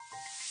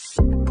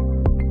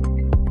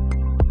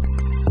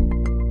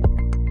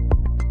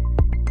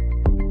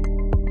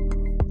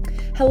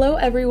Hello,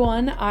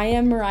 everyone. I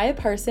am Mariah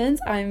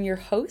Parsons. I'm your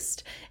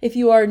host. If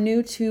you are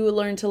new to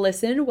Learn to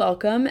Listen,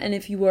 welcome. And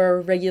if you are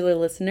a regular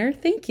listener,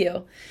 thank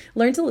you.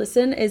 Learn to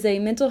Listen is a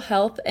mental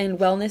health and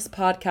wellness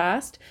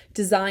podcast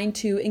designed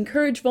to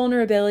encourage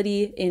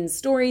vulnerability in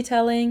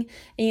storytelling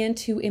and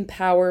to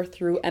empower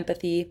through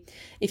empathy.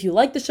 If you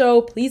like the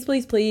show,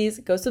 please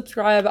go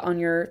subscribe on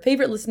your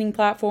favorite listening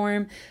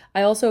platform.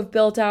 I also have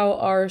built out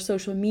our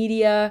social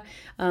media.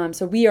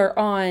 So we are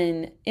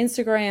on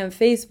Instagram,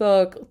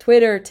 Facebook,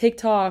 Twitter,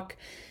 TikTok,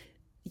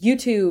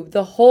 YouTube,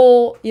 the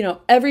whole,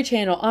 every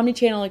channel,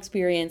 omni-channel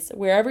experience.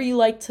 Wherever you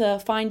like to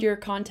find your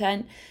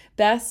content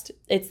best,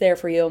 it's there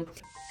for you.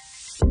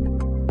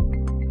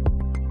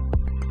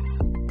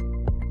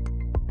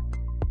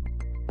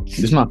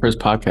 This is my first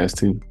podcast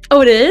too.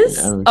 Oh, it is?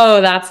 Yeah,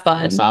 Oh, that's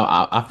fun. so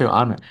I feel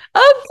honored.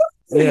 Oh,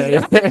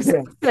 Yeah.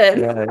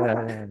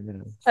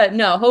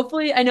 no,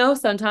 hopefully, I know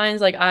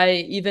sometimes,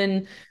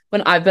 even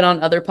when I've been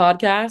on other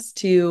podcasts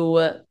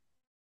to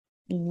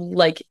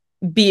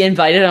be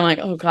invited, I'm like,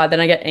 oh God, then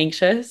I get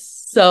anxious.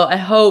 So I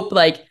hope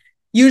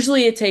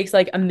usually it takes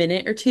a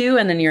minute or two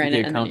and then you're in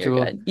it and then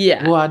you're good.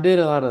 Yeah. Well, I did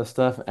a lot of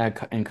stuff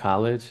in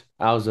college.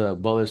 I was a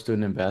Butler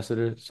student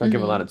ambassador, so I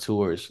give a lot of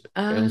tours.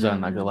 It was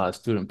on a lot of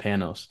student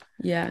panels.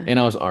 Yeah. And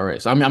I was RA.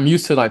 So I'm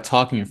used to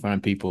talking in front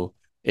of people.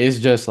 It's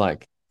just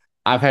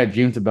I've had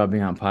dreams about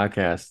being on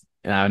podcasts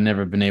and I've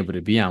never been able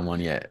to be on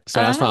one yet. So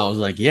that's why I was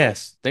like,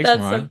 yes, thanks,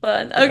 that's Mariah. So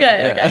fun.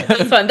 Okay,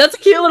 that's fun. That's a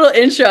cute little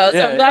intro.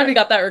 So I'm glad we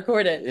got that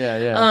recorded.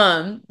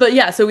 Yeah. But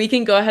yeah, so we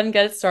can go ahead and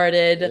get it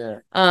started.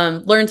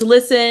 Learn to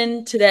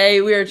listen.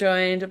 Today we are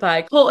joined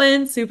by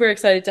Colton. Super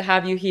excited to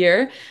have you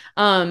here.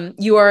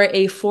 You are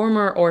a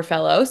former Orr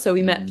Fellow, so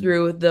we met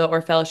through the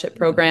Orr Fellowship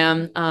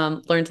program.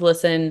 Learn to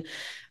Listen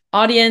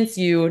audience,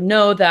 you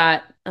know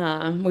that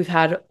we've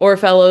had Orr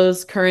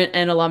Fellows, current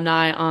and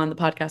alumni on the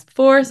podcast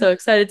before, so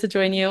excited to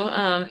join you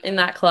in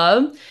that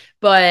club.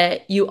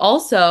 But you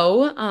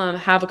also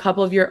have a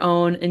couple of your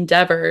own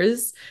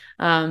endeavors,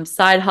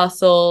 side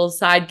hustles,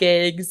 side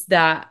gigs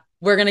that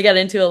we're going to get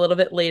into a little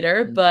bit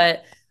later.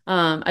 But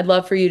I'd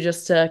love for you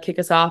just to kick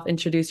us off,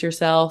 introduce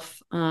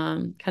yourself,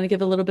 kind of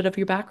give a little bit of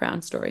your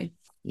background story.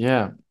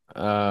 Yeah.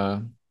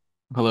 Hello,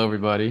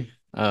 everybody.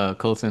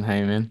 Colton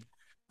Heyman.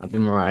 I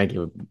think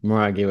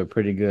Mariah gave a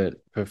pretty good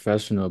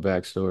professional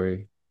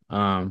backstory.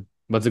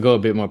 But to go a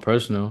bit more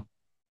personal,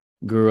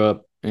 grew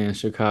up in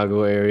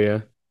Chicago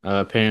area.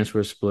 Parents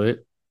were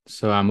split,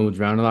 so I moved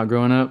around a lot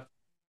growing up.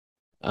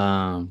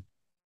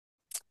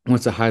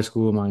 Went to high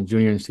school my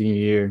junior and senior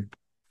year,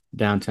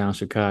 downtown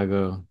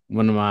Chicago.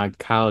 One of my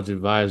college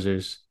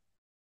advisors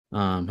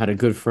had a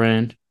good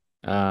friend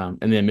in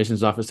the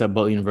admissions office at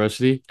Butler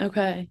University.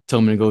 Okay.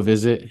 Told me to go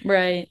visit.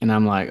 Right. And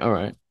I'm like, all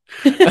right.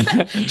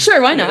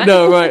 Sure, why not?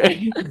 No,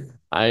 right.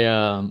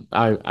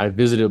 I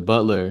visited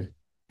Butler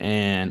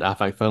and I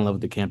fell in love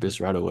with the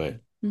campus right away.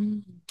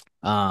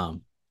 At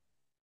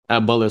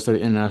Butler, I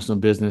studied international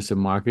business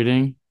and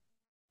marketing,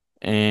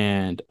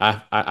 and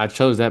I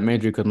chose that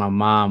major because my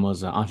mom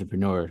was an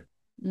entrepreneur.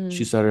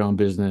 She started her own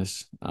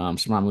business,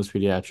 Smart Moves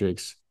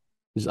Pediatrics.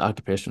 She's an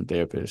occupational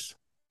therapist.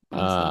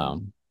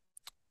 Awesome.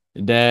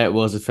 Dad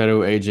was a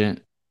federal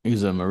agent. He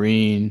was a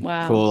Marine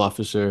parole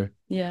officer.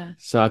 Yeah.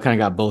 So I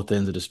kind of got both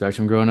ends of the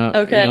spectrum growing up.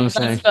 Okay, you know what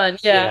I'm saying? Fun.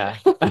 Yeah.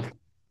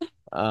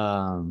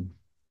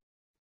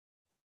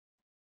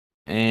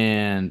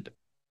 And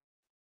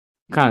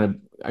kind of,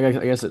 I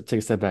guess it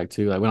takes a step back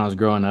too. Like when I was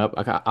growing up,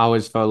 I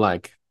always felt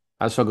like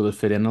I struggled to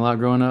fit in a lot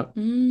growing up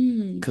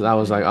because I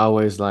was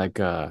always like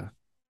an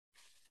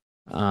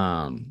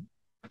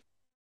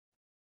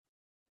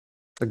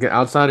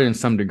outsider in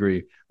some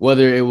degree.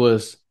 Whether it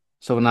was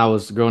when I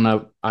was growing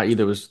up, I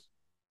either was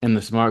in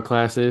the smart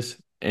classes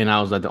and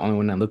I was the only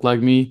one that looked like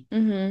me,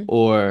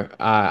 or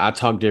I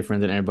talked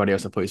different than everybody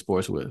else I played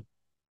sports with.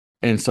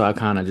 And so I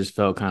kind of just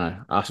felt kind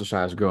of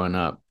ostracized growing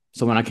up.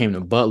 So when I came to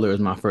Butler, it was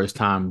my first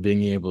time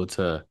being able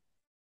to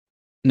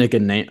make a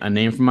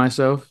name for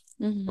myself,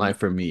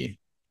 for me.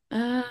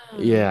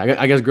 Yeah,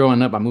 I guess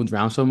growing up, I moved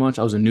around so much.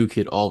 I was a new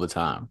kid all the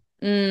time.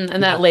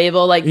 And that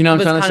label, you know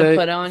what I'm trying to say?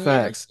 Put on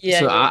Facts. You. Yeah,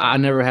 so I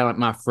never had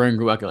my friend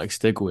group I could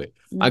stick with.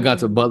 I got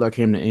to Butler, I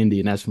came to Indy,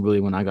 and that's really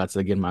when I got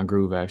to get my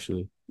groove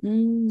actually.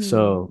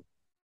 So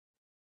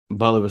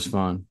Butler was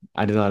fun.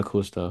 I did a lot of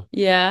cool stuff.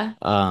 Yeah.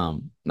 I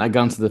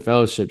got into the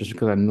fellowship just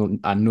because I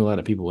knew a lot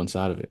of people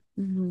inside of it.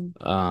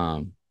 And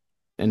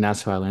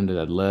that's how I landed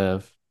at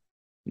Lev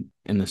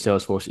in the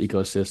Salesforce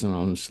ecosystem.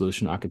 I'm a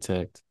solution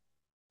architect.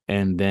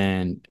 And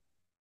then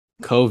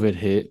COVID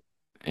hit,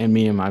 and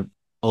me and my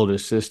older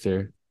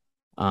sister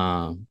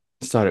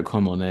started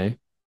Cormonet,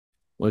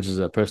 which is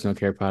a personal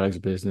care products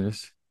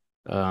business.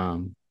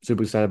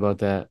 Super excited about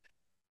that.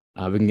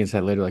 We can get to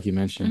that later, like you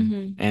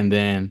mentioned. And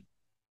then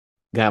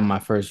got my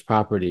first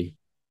property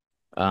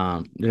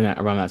around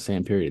that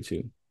same period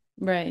too.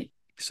 Right.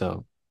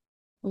 So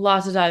a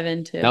lot to dive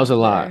into. That was a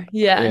lot.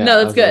 Yeah.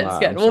 No, that's good. It's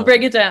good. We'll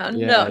break it down.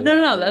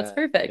 No. That's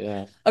perfect.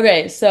 Yeah.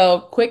 Okay.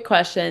 So quick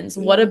questions.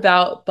 What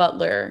about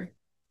Butler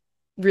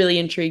really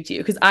intrigued you?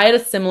 Because I had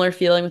a similar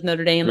feeling with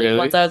Notre Dame.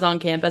 Once I was on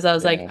campus, I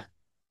was like,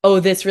 oh,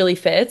 this really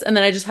fits. And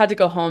then I just had to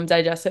go home,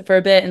 digest it for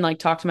a bit and like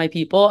talk to my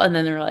people. And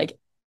then they're like,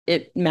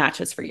 it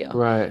matches for you.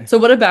 Right. So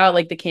what about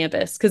like the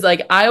campus? Because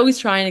like I always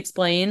try and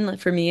explain, like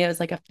for me, it was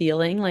like a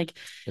feeling, like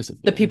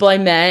the people I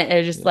met,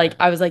 and just like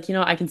I was like,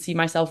 I can see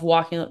myself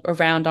walking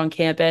around on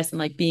campus and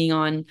like being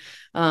on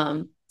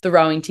the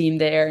rowing team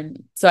there.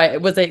 And so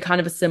was it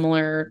kind of a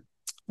similar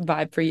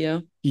vibe for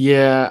you?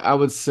 Yeah, I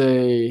would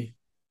say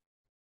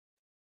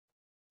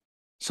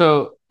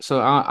so.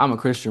 I'm a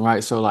Christian,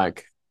 right? So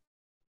like,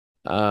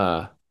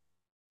 uh,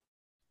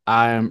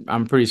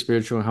 I'm pretty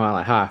spiritual in how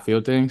I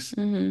feel things.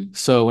 Mm-hmm.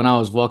 So when I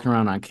was walking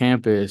around on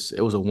campus,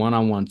 it was a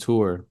one-on-one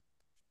tour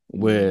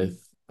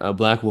with a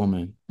black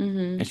woman,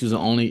 Mm-hmm. and she was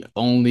the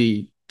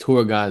only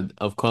tour guide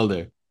of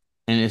color,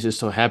 and it just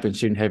so happened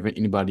she didn't have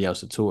anybody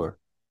else to tour.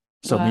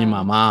 So me and my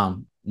Wow.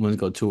 mom went to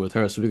go tour with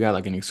her. So we got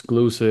like an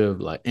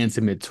exclusive, like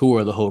intimate tour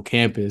of the whole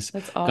campus.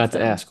 That's Got to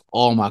awesome. ask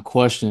all my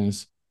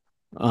questions.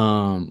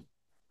 Um,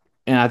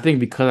 and I think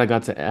because I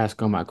got to ask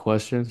all my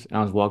questions and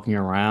I was walking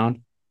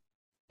around,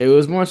 it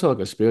was more so like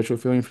a spiritual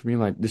feeling for me,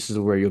 like this is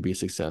where you'll be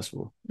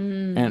successful.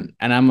 Mm.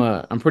 And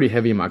I'm pretty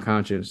heavy in my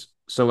conscience.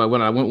 So like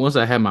when I went once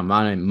I had my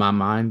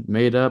mind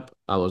made up,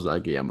 I was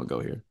like, yeah, I'm gonna go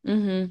here.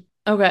 Mm-hmm.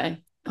 Okay.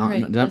 All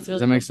right. That's Does really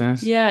that make cool.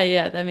 sense? Yeah,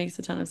 yeah, that makes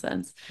a ton of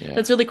sense. Yeah,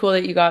 That's really cool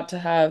that you got to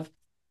have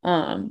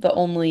the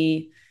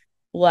only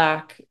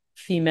black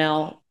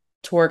female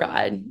tour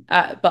guide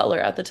at Butler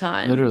at the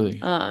time. literally.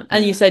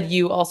 And you said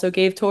you also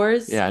gave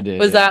tours. Yeah, I did.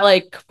 Was Yeah, that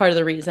like part of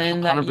the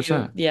reason that you,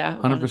 100%, yeah,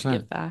 hundred wanted to percent.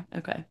 give back?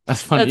 Okay.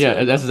 That's funny. That's Yeah,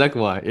 really that's cool.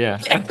 exactly why.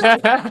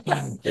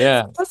 Yeah,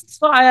 yeah, That's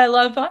why I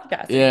love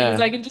podcasting because yeah,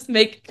 I can just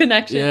make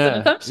connections and yeah.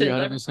 You're assumptions hundred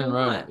whenever I percent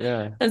right. want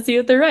Yeah, and see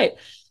if they're right.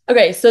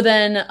 Okay, so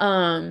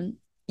then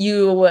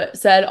you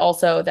said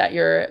also that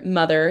your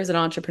mother is an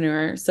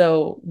entrepreneur.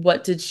 So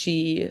what did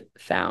she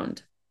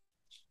found?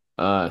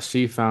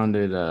 she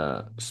founded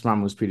Smart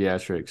Moves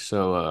Pediatrics,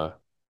 so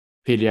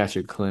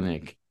pediatric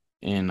clinic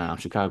in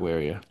Chicago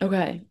area.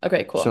 Okay.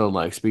 Okay, So cool.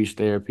 like speech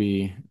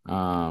therapy,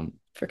 Freaking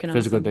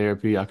physical awesome.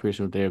 therapy,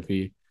 occupational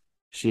therapy.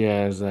 She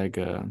has like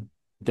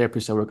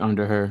therapists that work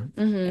under her,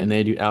 and Mm-hmm.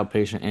 they do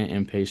outpatient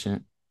and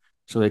inpatient.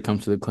 So they come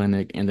to the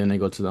clinic and then they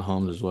go to the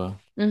homes as well.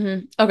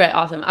 Mm-hmm. Okay,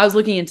 awesome. I was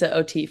looking into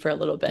OT for a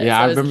little bit, Yeah,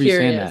 so I I was remember you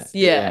saying curious. that.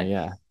 Yeah, Yeah.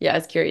 yeah, Yeah, I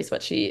was curious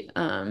what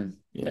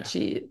yeah.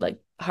 she like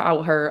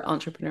how her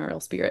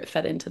entrepreneurial spirit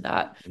fed into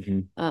Hmm.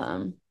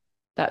 um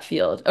that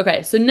field.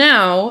 Okay, so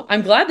now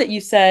I'm glad that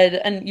you said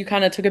and you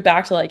kind of took it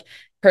back to like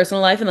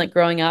personal life and like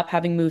growing up,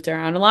 having moved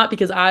around a lot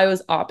because I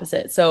was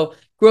opposite. So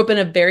grew up in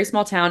a very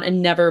small town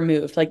and never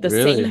moved, like the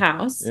same Really?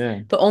 house.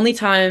 Yeah. The only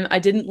time I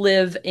didn't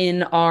live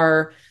in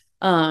our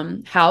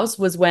house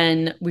was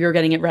when we were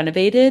getting it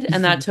renovated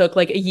and that took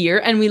like a year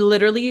and we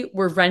literally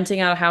were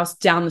renting out a house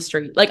down the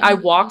street. Like I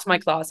walked my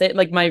closet,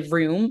 like my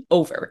room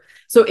over.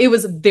 So it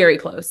was very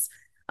close.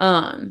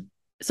 Um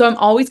so I'm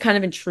always kind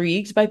of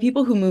intrigued by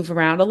people who move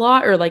around a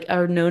lot or like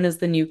are known as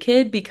the new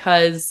kid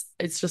because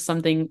it's just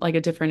something like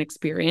a different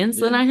experience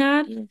than Yeah. I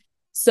had. Yeah.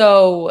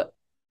 So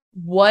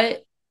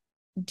what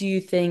do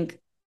you think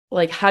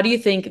like how do you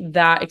think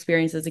that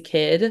experience as a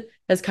kid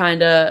has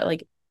kind of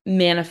like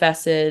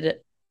manifested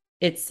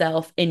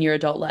itself in your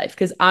adult life?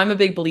 Because I'm a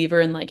big believer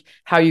in like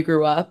how you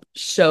grew up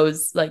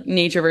shows like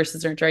nature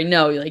versus nurture. I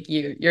know like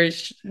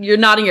you're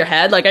nodding your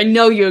head like I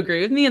know you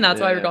agree with me and that's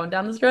why we're Yeah. going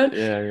down this road.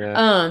 Yeah.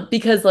 Yeah.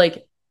 Because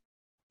like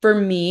for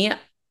me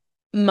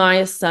my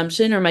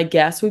assumption or my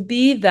guess would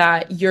be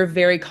that you're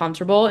very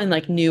comfortable in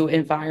like new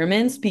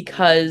environments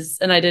because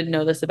and I didn't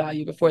know this about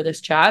you before this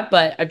chat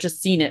but I've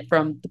just seen it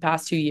from the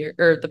past 2 year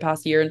or the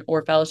past year in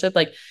or fellowship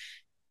like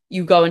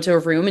you go into a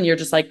room and you're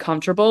just like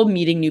comfortable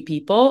meeting new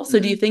people. So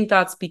do you think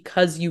that's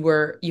because you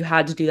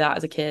had to do that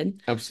as a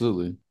kid?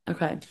 Absolutely.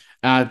 Okay. And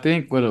I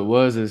think what it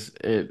was is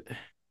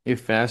it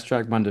fast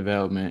tracked my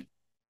development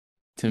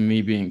to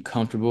me being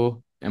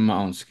comfortable in my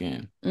own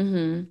skin.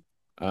 Mm-hmm.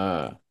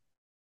 Uh,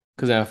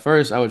 because at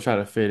first I would try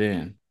to fit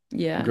in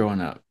Yeah.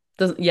 growing up.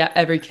 Yeah,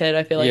 every kid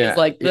I feel like is Yeah,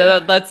 like yeah.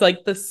 that's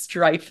like the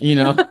strife. You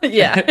know,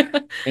 Yeah.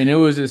 and it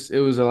was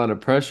a lot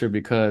of pressure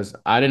because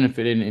I didn't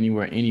fit in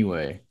anywhere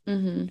anyway,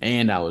 Mm-hmm.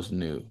 and I was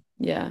new.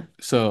 Yeah.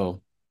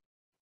 So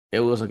it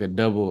was like it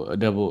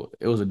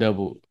was a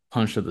double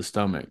punch to the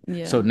stomach.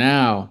 So Yeah.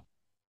 now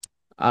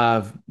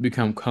I've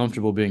become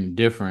comfortable being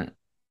different,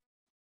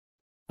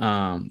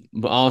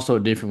 but also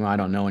different when I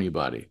don't know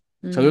anybody.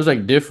 So there's Mm.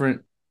 like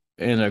different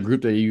in a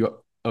group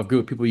of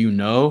people you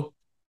know,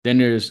 then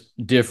there's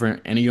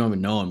different and you don't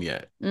even know them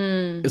yet.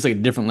 Mm. It's like a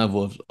different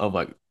level of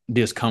like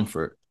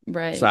discomfort. So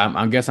Right.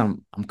 I guess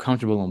I'm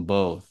comfortable in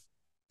both.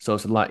 So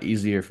it's a lot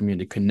easier for me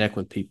to connect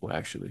with people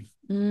actually.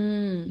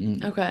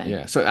 Okay.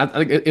 Yeah. So I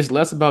think it's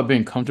less about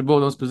being comfortable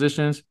in those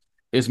positions.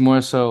 It's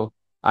more so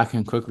I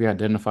can quickly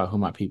identify who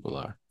my people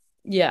are.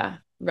 Yeah.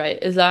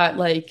 Right. Is that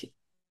like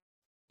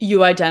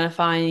you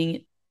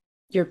identifying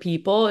your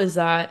people? Is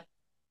that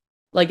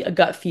like a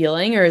gut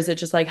feeling, or is it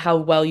just like how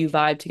well you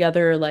vibe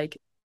together, or like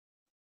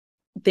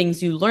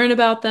things you learn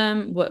about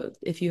them? What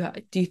if you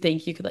do you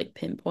think you could like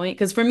pinpoint?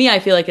 Because for me, I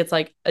feel like it's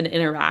like an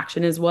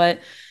interaction is what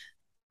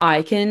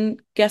I can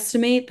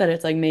guesstimate that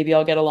it's like maybe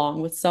I'll get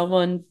along with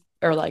someone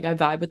or like I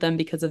vibe with them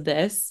because of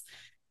this.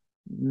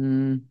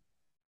 Mm,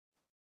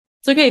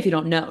 It's okay if you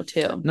don't know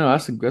too. no,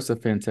 that's a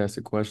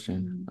fantastic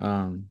question.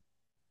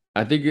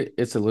 I think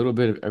it's a little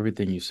bit of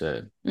everything you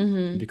said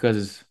Mm-hmm.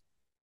 because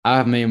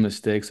I've made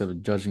mistakes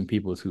of judging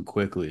people too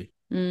quickly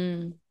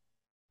Mm.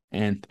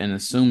 and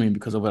assuming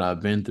because of what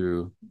I've been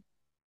through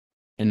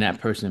and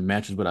that person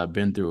matches what I've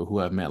been through or who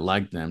I've met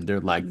like them, they're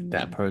like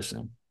that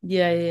person.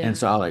 Yeah, And yeah.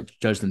 so I like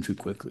judge them too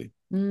quickly.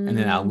 And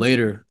then I Mm.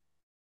 later,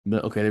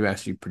 but okay, they were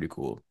actually pretty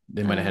cool.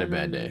 They might have had a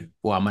bad day.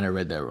 Well, I might have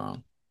read that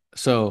wrong.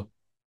 So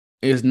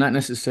it's not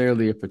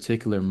necessarily a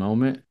particular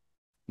moment,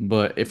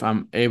 but if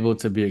I'm able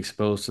to be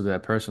exposed to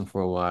that person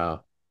for a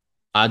while,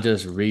 I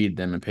just read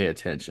them and pay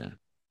attention.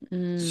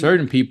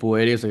 Certain people,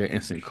 it is like an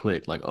instant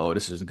click, like, oh,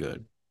 this is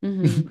good.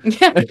 Mm-hmm.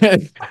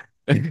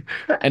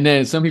 And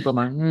then some people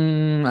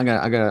I'm like,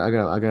 I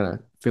gotta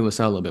feel this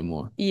out a little bit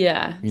more,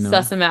 Yeah, you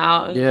suss know? them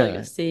out and like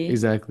Yeah, see.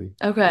 exactly.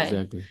 Okay.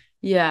 Exactly.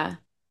 Yeah.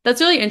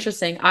 That's really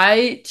interesting.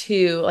 I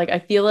too, like I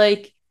feel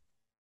like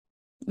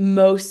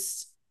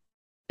most,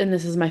 and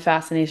this is my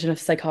fascination of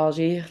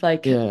psychology,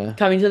 like Yeah,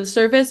 coming to the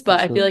surface, for but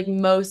I feel sure. like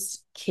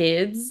most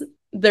kids,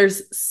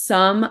 there's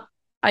some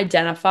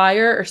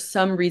identifier or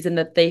some reason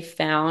that they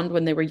found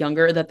when they were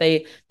younger that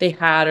they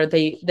had or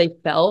they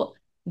felt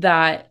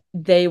that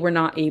they were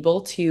not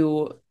able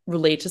to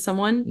relate to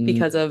someone Mm,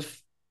 because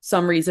of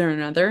some reason or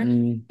another.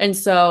 mm, And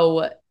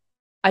so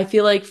I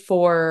feel like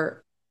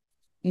for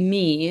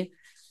me,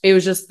 it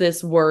was just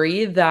this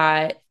worry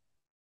that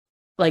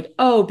like,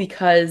 oh,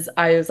 because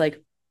I was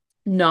like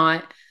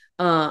not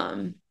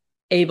um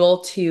able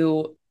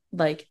to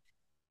like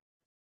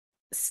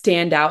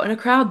stand out in a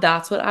crowd,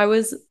 that's what I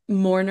was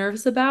more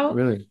nervous about.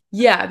 really?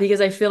 Yeah,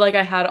 because I feel like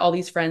I had all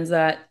these friends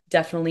that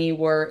definitely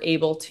were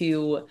able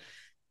to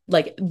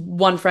like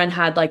one friend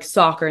had like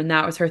soccer and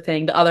that was her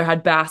thing. The other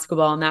had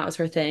basketball and that was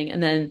her thing.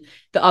 And then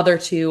the other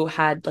two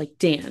had like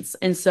dance.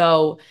 And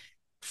so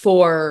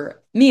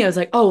for me, I was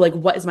like, oh, like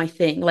what is my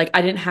thing? Like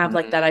I didn't have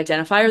like that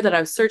identifier that I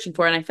was searching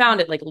for. And I found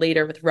it like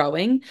later with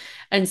rowing.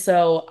 And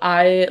so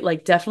I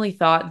like definitely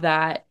thought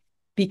that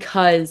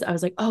because I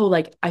was like, oh,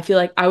 like I feel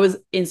like I was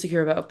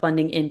insecure about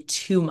blending in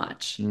too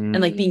much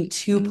and like being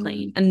too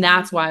plain. And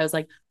that's why I was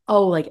like,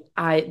 oh, like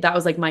that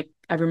was like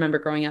I remember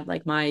growing up,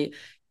 like my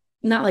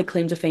not like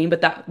claim to fame,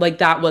 but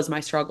that was my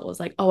struggle. It's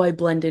like, oh, I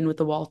blend in with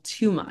the wall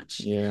too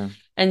much. Yeah.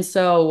 And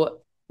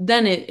so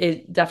then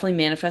it definitely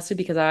manifested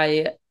because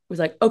I was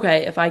like,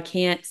 okay, if I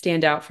can't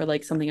stand out for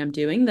like something I'm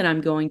doing, then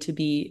I'm going to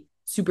be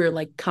super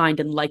like kind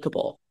and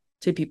likable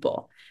to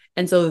people.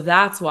 And so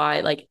that's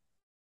why like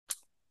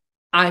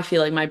I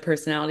feel like my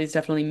personality has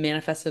definitely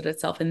manifested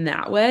itself in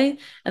that way.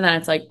 And then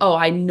it's like, oh,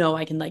 I know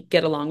I can like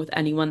get along with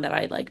anyone that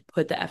I like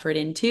put the effort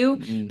into.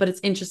 Mm, But it's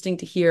interesting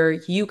to hear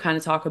you kind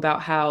of talk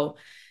about how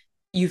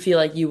you feel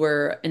like you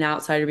were an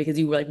outsider because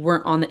you like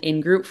weren't on the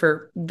in group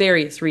for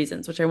various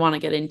reasons, which I want to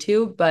get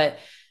into, but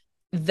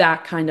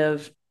that kind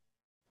of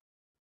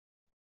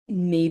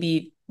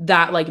maybe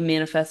that like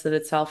manifested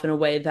itself in a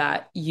way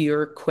that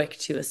you're quick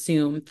to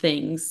assume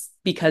things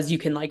because you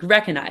can like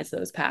recognize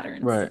those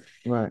patterns. right,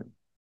 right.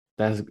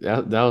 That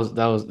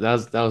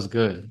was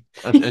good.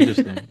 That's You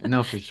interesting.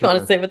 No, for want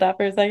to sure. sit with that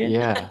for a second?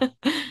 Yeah.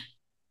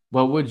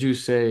 What would you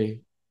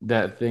say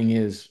that thing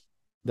is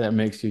that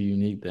makes you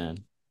unique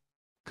then?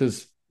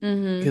 Because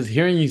Mm-hmm.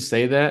 hearing you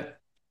say that,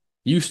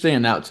 you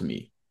stand out to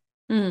me.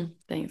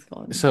 Thanks,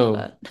 Colin, for So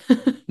that.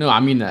 no, I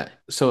mean that.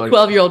 So like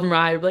 12-year-old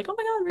Mariah would be like, oh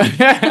my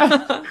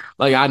God,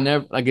 like I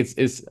never like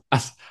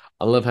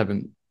I love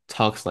having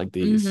talks like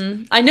these.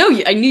 I know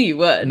you. I knew you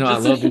would. No, I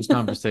Just love these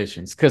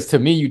conversations because to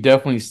me you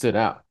definitely stood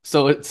out.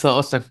 So it's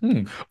like,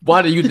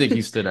 why do you think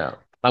you stood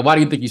out? Like, why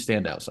do you think you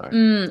stand out? Sorry.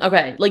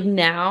 Okay. Like Yeah,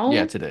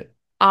 now, today.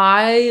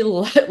 I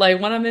like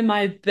when I'm in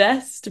my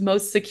best,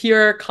 most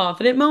secure,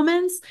 confident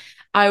moments,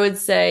 I would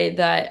say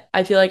that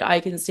I feel like I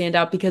can stand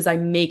out because I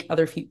make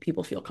other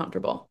people feel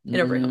comfortable in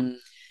a room. Mm,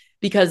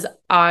 Because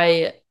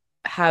I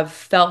have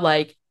felt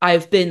like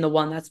I've been the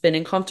one that's been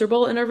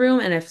uncomfortable in a room.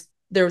 And if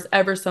there was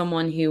ever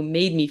someone who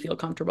made me feel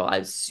comfortable, I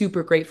was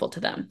super grateful to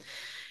them.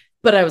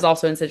 But I was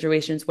also in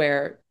situations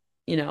where,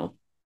 you know,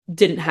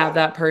 didn't have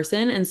that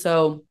person. And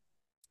so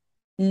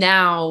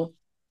now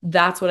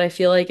that's what I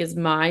feel like is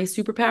my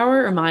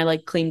superpower or my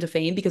like claim to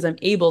fame because I'm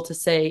able to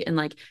say and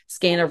like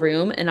scan a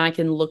room and I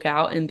can look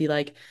out and be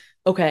like,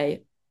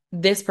 okay,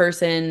 this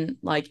person,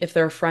 like if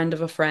they're a friend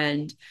of a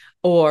friend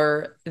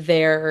or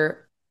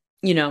they're,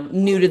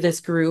 new to this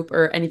group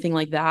or anything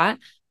like that,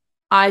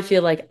 I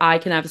feel like I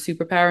can have a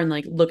superpower and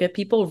like look at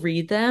people,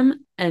 read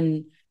them,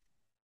 and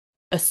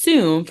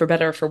assume for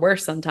better or for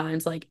worse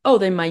sometimes like oh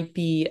they might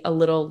be a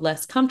little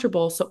less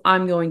comfortable so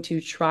I'm going to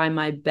try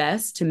my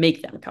best to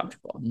make them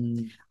comfortable.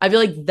 mm, I feel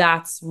like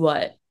that's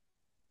what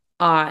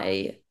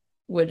I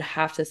would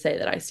have to say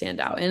that I stand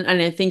out and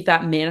I think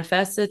that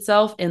manifests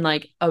itself in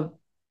like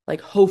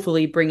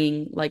hopefully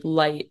bringing like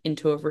light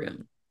into a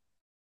room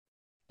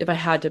if I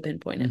had to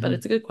pinpoint it, but mhm,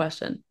 it's a good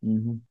question.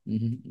 mhm,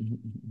 mhm, mhm,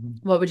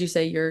 mhm. What would you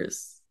say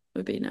yours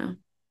would be now?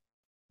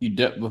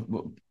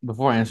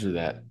 before I answer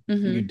that,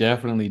 you Hmm.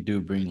 definitely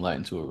do bring light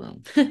into a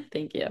room.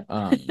 Thank you.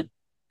 Um,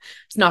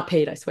 It's not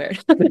paid, I swear.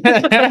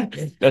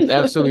 that's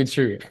absolutely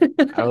true.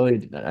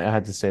 I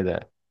had to say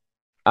that.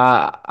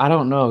 I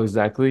don't know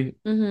exactly.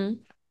 Hmm.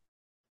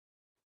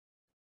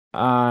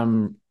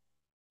 Um,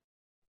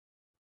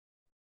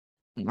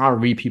 I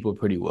read people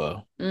pretty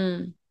well,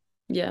 Mm.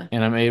 Yeah.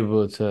 and I'm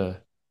able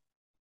to.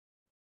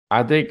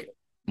 I think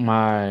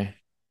my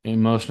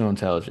emotional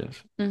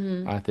intelligence,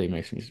 Hmm. I think,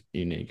 makes me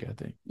unique. I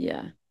think.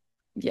 Yeah.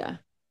 Yeah.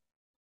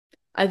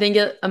 I think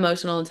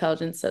emotional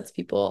intelligence sets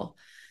people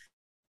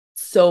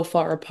so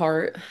far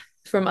apart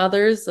from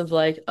others of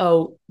like,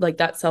 oh, like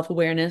that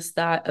self-awareness,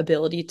 that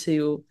ability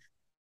to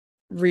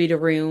read a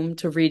room,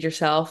 to read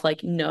yourself,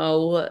 like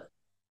know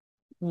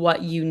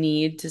what you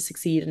need to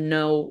succeed and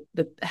know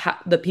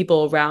the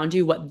people around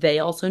you what they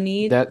also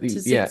need to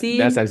Yeah, that's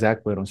succeed.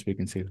 exactly what I'm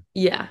speaking to.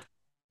 Yeah.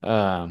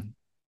 Um,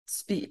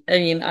 I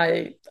mean,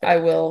 I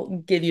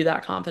will give you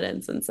that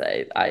confidence and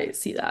say I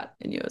see that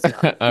in you as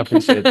I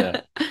appreciate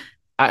that.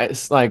 well.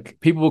 It's like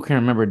people can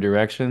remember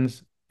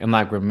directions and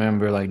like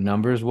remember like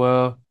numbers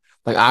well.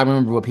 Like I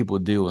remember what people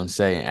do and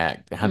say and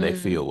act and how they Mm,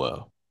 feel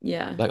well.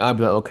 yeah. Like I'd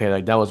be like, okay,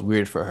 like that was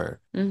weird for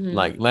her. Mm-hmm.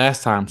 Like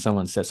last time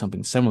someone said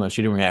something similar,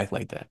 she didn't react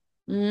like that.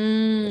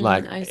 Mm,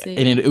 Like, I and see.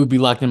 it would be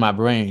locked in my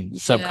brain Yeah.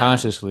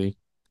 subconsciously.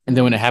 And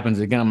then when it Mm. happens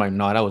again, I'm like,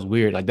 no, that was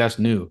weird. Like that's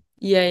new.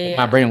 Yeah, Like,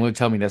 my yeah, brain would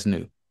tell me that's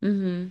new. yeah.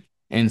 Mm-hmm.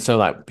 And so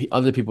like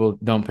other people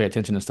don't pay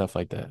attention to stuff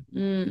like that.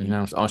 You Mm,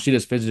 know, so, oh, she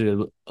just fidgeted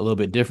a little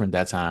bit different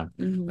that time.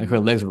 Like mm-hmm.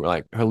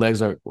 her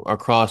legs are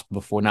crossed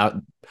before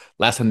now.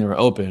 Last time they were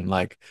open.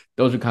 Like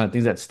those are kind of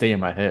things that stay in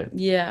my head.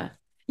 Yeah.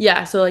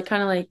 Yeah. So like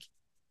kind of like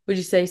would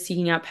you say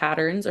seeking out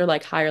patterns or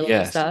like higher level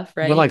Yes, stuff,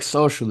 but right? like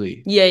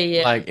socially, Yeah,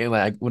 yeah, yeah.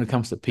 like when it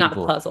comes to Not a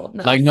people, puzzle.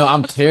 No. like no,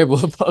 I'm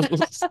terrible at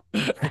puzzles.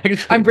 I'm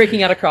Actually,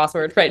 breaking out a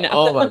crossword right now.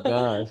 oh my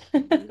gosh.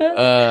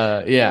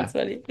 That's Yeah,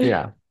 funny.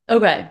 yeah.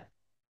 Okay.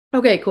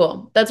 Okay,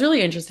 cool. That's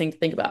really interesting to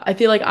think about. I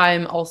feel like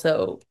I'm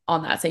also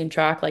on that same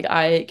track. Like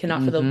I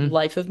cannot for the Mm-hmm.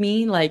 life of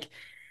me like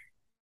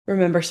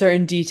remember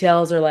certain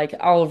details or like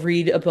I'll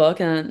read a book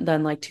and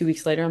then like 2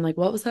 weeks later I'm like,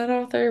 what was that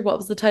author? What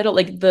was the title?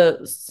 Like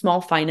the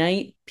small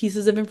finite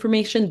pieces of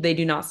information, they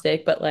do not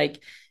stick, but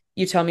like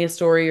you tell me a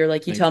story or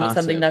like you And tell me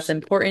something that's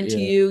concepts. important to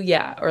Yeah. you,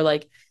 yeah, or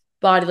like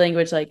body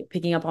language, like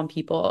picking up on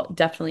people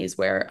definitely is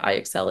where I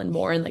excel in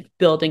more and like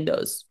building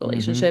those Mm-hmm.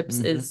 relationships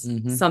Mm-hmm. is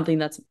Mm-hmm. something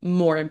that's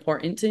more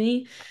important to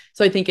me.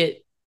 So I think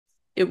it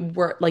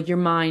work like your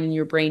mind and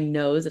your brain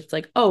knows it's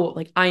like oh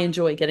like I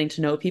enjoy getting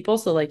to know people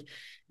so like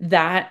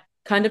that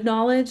kind of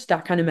knowledge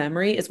that kind of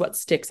memory is what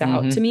sticks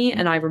out to Mm-hmm. me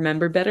and I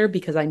remember better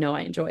because I know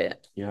I enjoy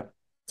it Yeah.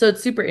 so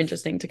it's super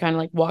interesting to kind of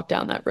like walk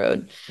down that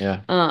road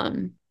Yeah.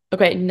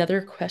 okay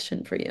another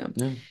question for you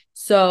Yeah.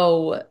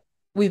 so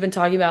we've been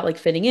talking about like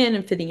fitting in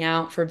and fitting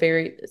out for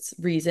various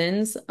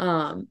reasons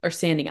or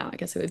standing out I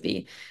guess it would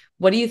be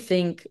what do you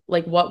think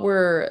like what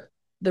were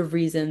the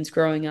reasons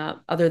growing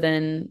up other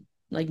than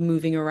like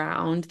moving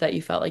around that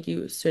you felt like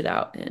you stood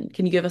out in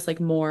can you give us like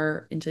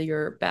more into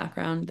your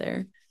background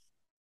there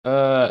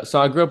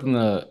So I grew up in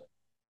the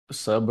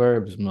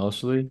suburbs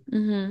mostly,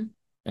 mm-hmm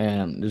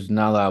and there's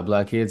not a lot of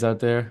black kids out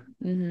there.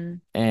 mm-hmm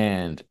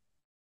And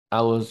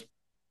I was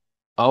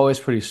always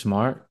pretty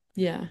smart.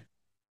 yeah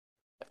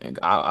And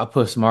I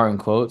put smart in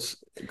quotes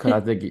because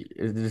I think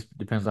it just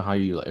depends on how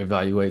you like,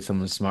 evaluate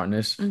someone's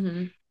smartness,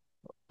 mm-hmm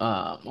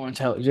or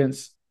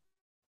intelligence.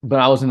 But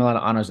I was in a lot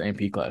of honors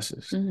AP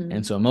classes, mm-hmm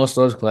and so most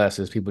of those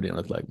classes people didn't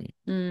look like me,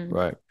 mm.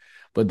 right?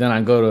 But then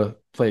I go to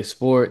play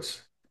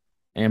sports,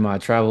 and my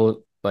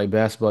travel like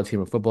basketball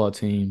team or football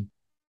team,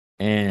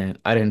 and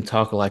I didn't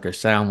talk like or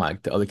sound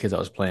like the other kids I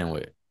was playing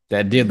with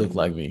that did look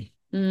like Mm. me.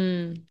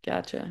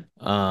 Gotcha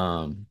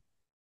Um,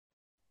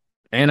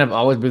 and I've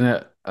always been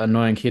that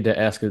annoying kid that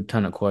asks a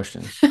ton of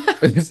questions.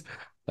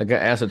 Like I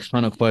ask a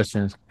ton of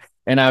questions,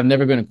 and I've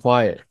never been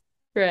quiet.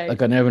 right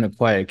Like I've never been a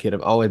quiet kid.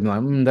 I've always been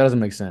like, that doesn't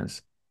make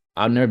sense.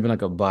 I've never been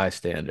like a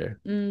bystander,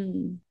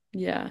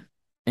 yeah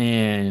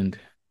and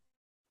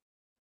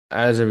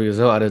as a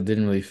result, I just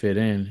didn't really fit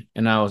in,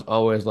 and I was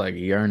always like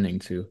yearning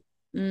to.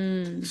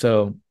 mm.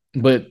 So,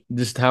 but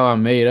just how I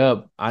made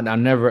up, I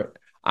never,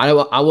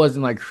 I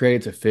wasn't like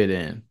created to fit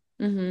in.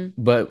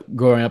 Mm-hmm But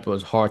growing up, it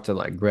was hard to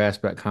like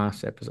grasp that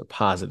concept as a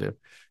positive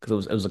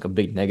because it was like a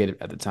big negative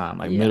at the time.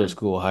 Like middle yeah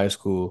school, high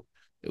school,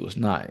 it was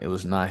not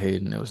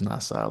hidden, it was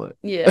not solid.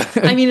 Yeah.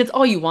 I mean, it's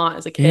all you want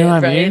as a You know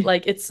what kid, I right? mean?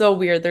 Like it's so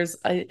weird.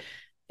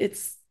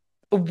 It's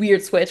a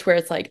weird switch where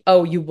it's like,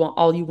 oh, you want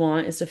all you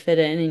want is to fit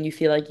in and you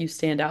feel like you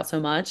stand out so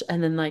much.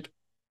 And then like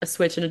a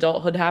switch in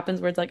adulthood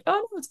happens where it's like,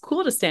 oh, no, it's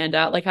cool to stand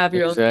out, like have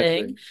your own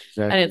thing. Exactly,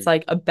 And it's exactly.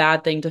 like a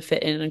bad thing to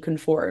fit in and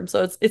conform.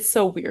 So it's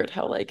so weird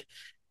how like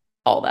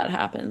all that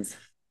happens.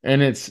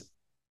 And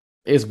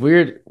it's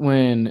weird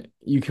when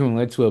you can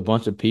relate to a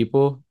bunch of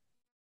people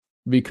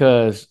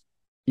because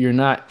you're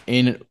not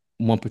in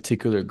one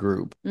particular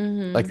group. Like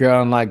Mm-hmm. you're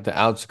on like the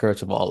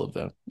outskirts of all of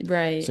them. So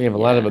Right. you have a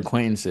lot of Yeah.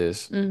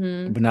 acquaintances,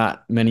 Mm-hmm. but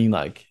not many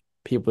like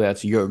people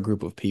that's your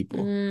group of people.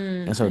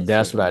 And so I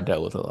that's what I see.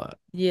 dealt with a lot.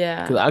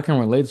 Yeah. Because I can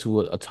relate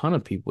to a ton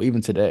of people,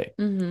 even today.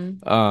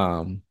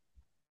 Mm-hmm.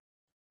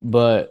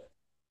 But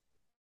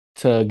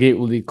to get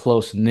really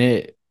close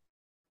knit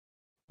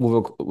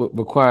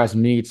requires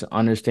me to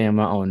understand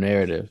my own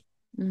narrative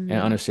and Mm-hmm.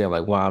 understand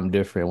like why I'm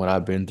different, what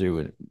I've been through,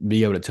 and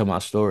be able to tell my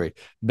story.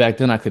 Back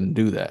then, I couldn't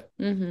do that.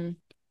 Mm-hmm.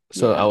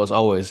 So I Yeah. was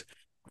always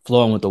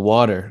flowing with the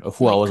water of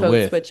who I Like was code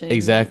with. switching.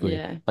 Exactly.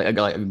 Yeah. Like I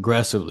got like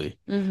aggressively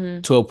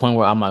Mm-hmm. to a point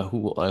where I'm like who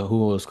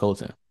was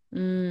Colton? You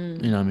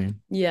Mm. know what I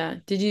mean? Yeah.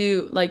 Did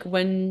you like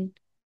when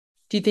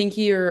do you think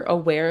you're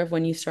aware of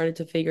when you started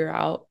to figure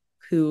out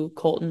who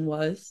Colton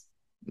was?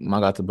 I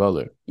got the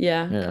Butler.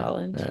 Yeah, Yeah.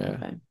 college. Yeah.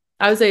 Okay.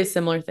 I would say a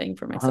similar thing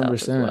for myself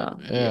as 100%. well.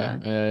 Yeah. Yeah.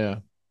 Yeah. Yeah.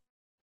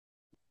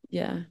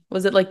 Yeah.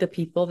 Was it like the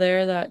people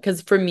there that,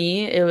 because for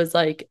me, it was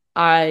like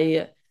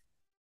I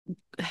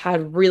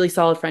had really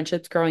solid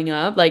friendships growing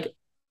up, like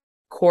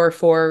core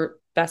four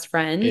best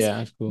friends, Yeah,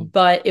 that's cool.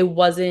 but it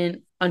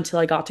wasn't until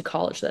I got to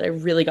college that I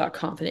really got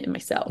confident in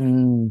myself.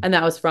 Mm, And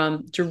that was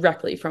from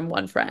directly from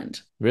one friend.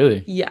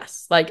 really?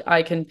 Yes, like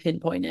I can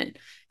pinpoint it.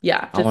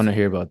 Yeah, I want just to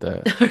hear about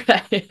that.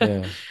 okay.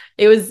 Yeah.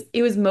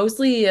 It was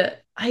mostly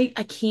I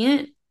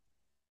can't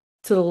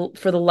to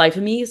for the life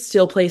of me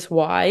still place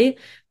why,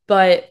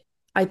 but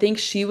I think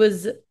she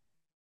was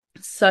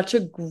she was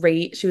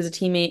a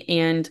teammate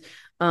and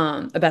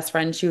a best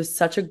friend. She was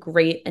such a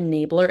great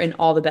enabler in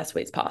all the best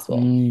ways possible.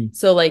 Mm,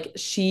 So like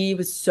she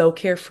was so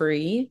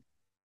carefree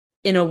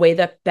in a way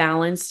that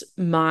balanced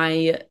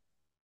my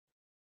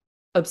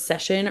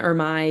obsession or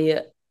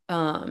my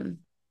um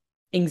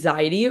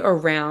anxiety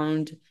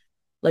around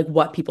like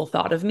what people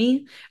thought of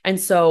me. And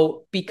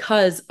so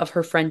because of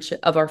her friendship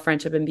of our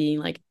friendship and being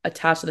like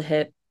attached to the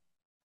hip,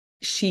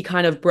 she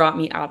kind of brought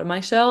me out of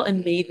my shell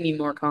and made me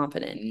more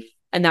confident.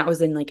 And that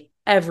was in like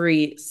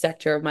every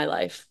sector of my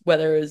life,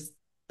 whether it was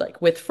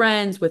like with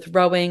friends, with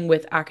rowing,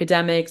 with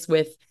academics,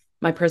 with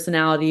my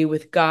personality,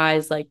 with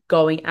guys, like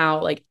going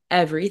out, like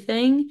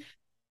everything.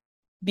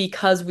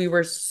 Because we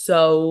were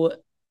so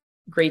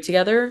great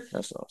together,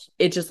 that's awesome.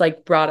 it just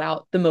like brought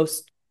out the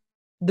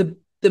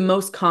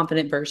most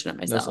confident version of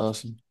That's myself.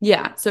 awesome.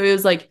 Yeah. So it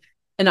was like,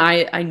 and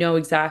I know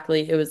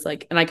exactly it was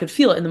like, and I could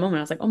feel it in the moment.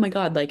 I was like, oh my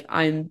God, like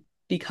I'm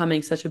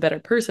becoming such a better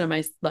person of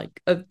my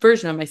like a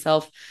version of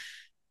myself.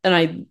 And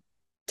I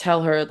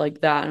tell her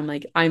like that. And I'm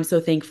like, I'm so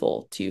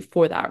thankful to you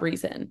for that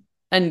reason.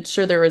 And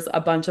sure, there was a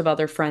bunch of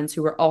other friends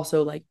who were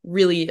also like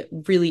really,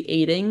 really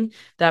aiding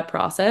that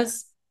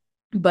process,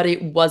 but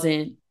it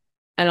wasn't,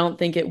 I don't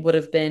think it would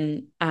have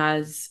been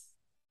as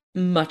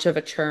much of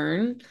a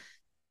churn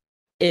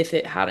if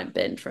it hadn't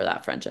been for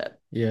that friendship.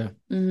 Yeah.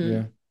 Mm-hmm.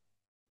 Yeah.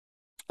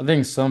 I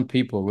think some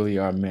people really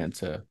are meant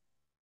to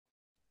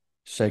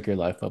shake your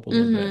life up a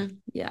little bit. Mm-hmm.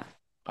 Yeah,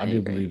 I I do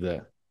agree. believe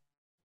that.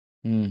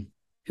 Mm,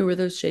 Who were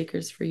those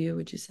shakers for you,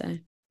 would you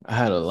say? I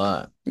had a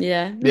lot.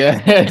 Yeah.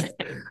 Yeah.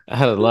 I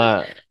had a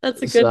lot. That's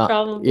a good So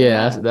problem to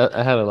yeah, have.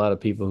 I had a lot of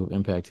people who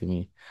impacted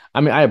me.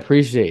 I mean, I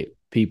appreciate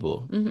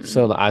people. Mm-hmm.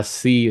 So like, I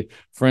see,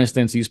 for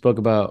instance, you spoke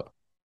about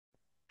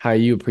how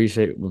you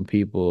appreciate when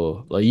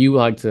people like you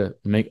like to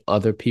make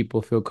other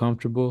people feel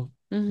comfortable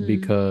Mm-hmm.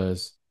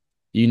 because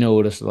you know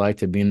what it's like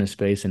to be in a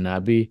space and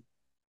not be.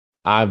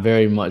 I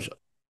very much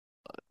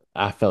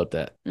I felt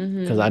that because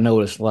Mm-hmm. I know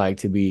what it's like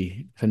to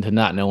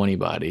not know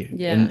anybody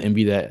Yeah. and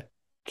be that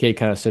kid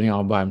kind of sitting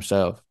all by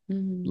himself.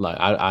 Mm-hmm. Like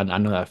I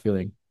know that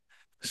feeling.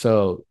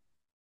 So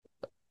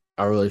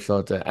I really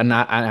felt that,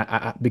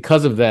 and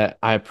because of that,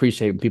 I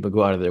appreciate when people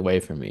go out of their way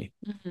for me.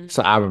 Mm-hmm.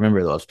 So I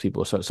remember those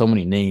people. So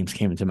many names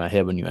came into my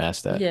head when you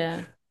asked that.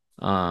 Yeah.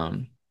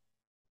 Um,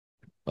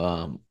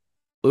 um,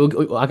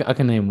 I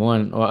can name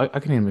one, or I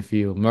can name a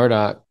few.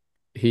 Murdoch,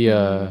 he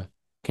Mm-hmm.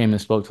 came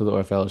and spoke to the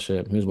Orr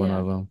Fellowship. He was one Yeah.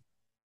 of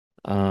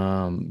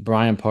them.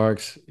 Brian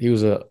Parks, he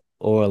was a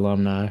Orr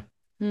alumni.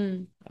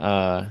 Mm.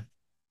 Uh,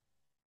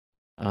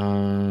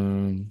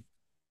 um,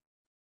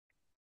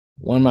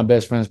 one of my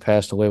best friends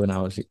passed away when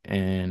I was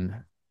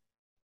in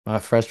my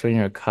freshman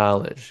year of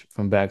college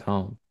from back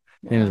home.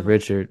 His name is Wow.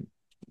 Richard.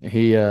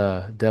 He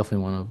definitely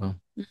one of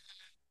them.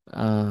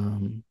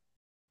 Um,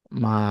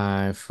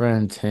 my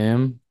friend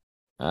Tim,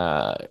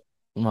 uh,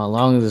 my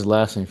longest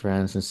lasting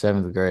friend since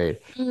seventh grade.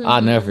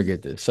 I'll never Mm-hmm.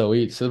 forget this. So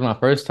it was my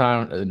first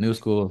time at a new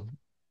school.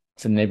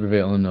 It's in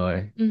Naperville,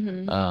 Illinois.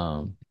 Mm-hmm.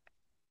 Um,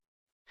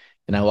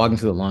 and I walked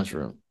into the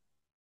lunchroom.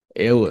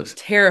 It was, oh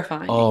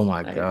Terrifying.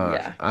 my gosh,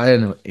 Yeah. I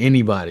didn't know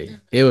anybody.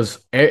 It was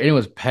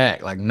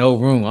packed, like no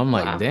room. I'm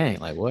like, Wow. dang,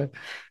 like what?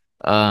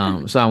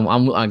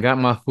 So I got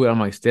my food. I'm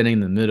like standing in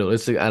the middle.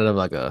 It's like out of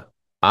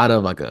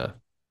like a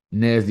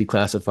Nasty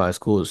classified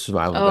school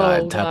survival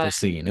guide Oh type of God.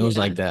 scene. It was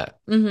Yeah. like that.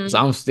 So Mm-hmm.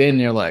 I'm standing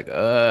there like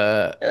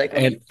You're like,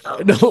 and oh.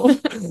 no,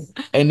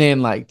 and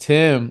then like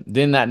Tim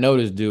did not know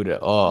this dude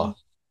at all.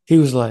 He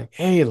was like,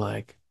 hey,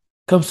 like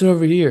come sit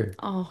over here.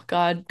 Oh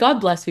God. God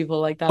bless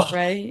people like that,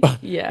 right? And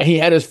Yeah. he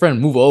had his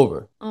friend move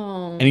over,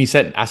 and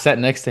Oh. I sat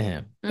next to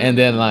him, and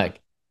then Mm.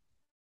 like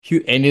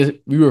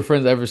we were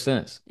friends ever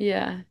since.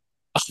 Yeah.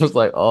 I was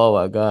like, oh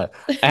my God.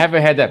 I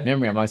haven't had that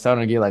memory. I'm like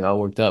starting to get like all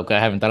worked up because I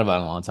haven't thought about it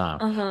in a long time.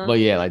 Uh-huh. But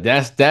yeah, like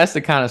that's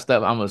the kind of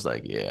stuff I'm just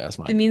like, yeah, that's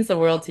It my means the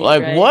world to you,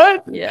 like right?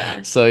 what?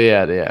 Yeah. So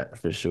yeah,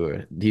 for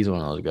sure. He's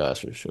one of those guys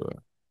for sure.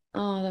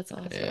 Oh, that's Yeah,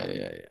 awesome. yeah,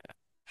 yeah.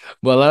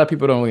 But a lot of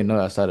people don't really know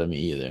that side of me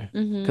either.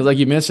 Because Mm-hmm. like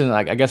you mentioned,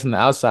 like I guess on the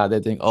outside they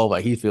think, oh,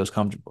 like he feels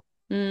comfortable.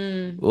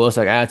 Mm. Well, it's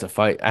like I had to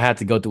fight. I had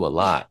to go through a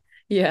lot.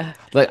 Yeah.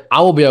 Like I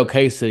will be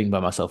okay sitting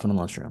by myself in the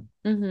lunchroom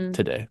Mm-hmm.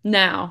 today.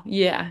 Now,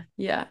 yeah,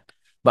 yeah.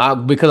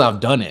 But because I've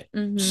done it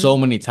Mm-hmm. so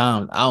many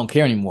times, I don't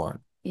care anymore.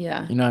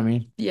 Yeah. You know what I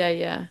mean? Yeah,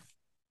 yeah.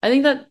 I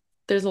think that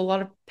there's a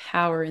lot of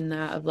power in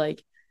that of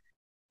like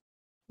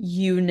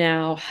you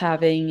now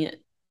having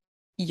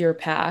your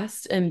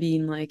past and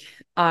being like,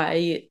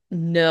 I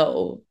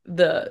know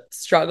the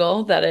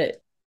struggle that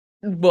it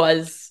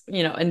was,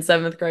 in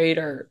seventh grade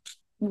or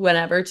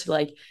whenever to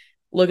like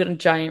look at a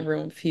giant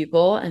room of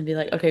people and be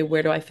like, okay,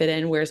 where do I fit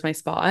in? Where's my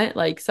spot?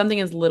 Like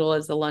something as little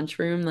as the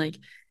lunchroom, like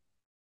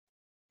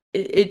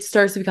it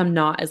starts to become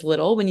not as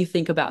little when you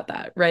think about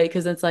that, right?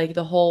 Because it's like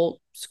the whole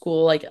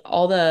school, like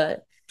all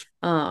the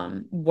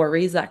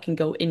worries that can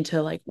go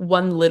into like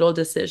one little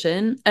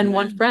decision and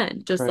one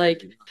friend, just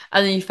like,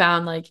 and then you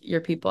found like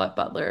your people at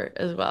Butler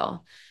as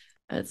well.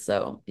 And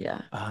so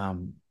yeah.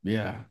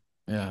 Yeah,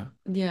 yeah,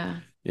 Yeah.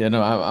 yeah.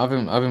 No, I've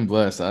been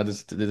blessed. I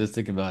just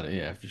think about it.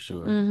 Yeah, for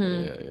sure.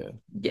 Mm-hmm. Yeah, yeah,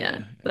 Yeah,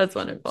 yeah, that's for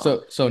sure.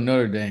 wonderful. So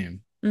Notre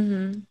Dame.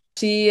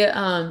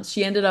 Mm-hmm.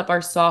 She ended up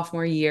our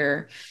sophomore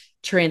year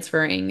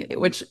transferring,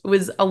 which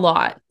was a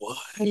lot. What?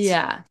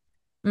 Yeah.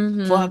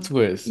 Mm-hmm. Plot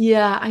twist.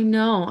 Yeah, I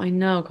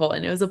know,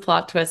 Colin. It was a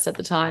plot twist at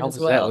the time How as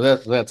was that? well.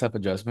 Was that a tough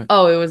adjustment?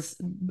 Oh, it was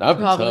That'd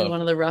be probably tough.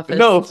 one of the No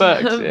roughest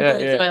facts. Yeah, points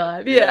of yeah, my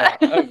life. yeah.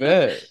 Yeah. I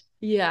bet.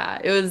 Yeah,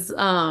 it was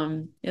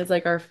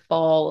like our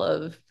fall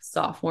of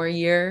sophomore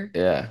year.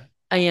 Yeah.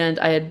 And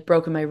I had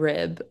broken my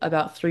rib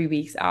about 3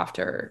 weeks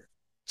after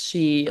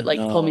she like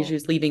told me she No.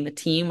 was leaving the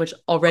team, which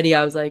already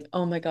I was like,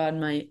 oh my God,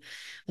 I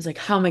was like,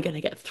 how am I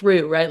gonna get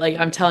through? Right. Like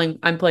I'm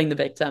playing the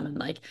victim and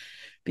like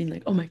being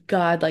like, oh my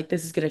God, like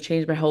this is gonna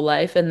change my whole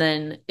life. And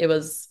then it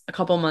was a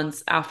couple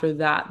months after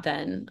that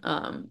then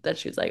that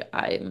she was like,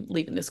 I'm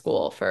leaving the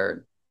school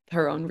for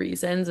her own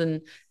reasons.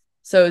 And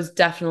so it was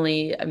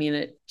definitely, I mean,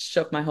 it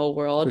shook my whole For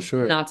world,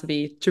 sure. not to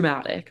be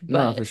dramatic,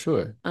 No, for but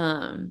sure.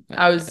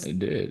 I was It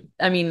did.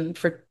 I mean,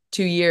 for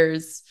 2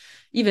 years,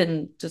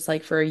 even just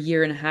like for a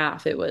year and a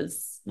half, it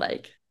was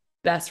like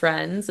best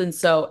friends. And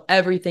so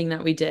everything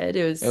that we did,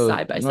 it was It was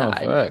side by no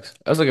side. facts.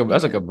 That's like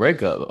Yeah. a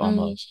breakup Mm.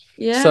 almost.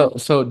 Yeah.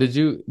 So did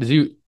you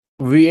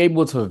were you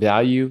able to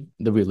value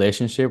the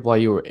relationship while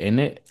you were in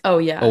it, Oh,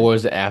 or yeah.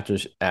 was it after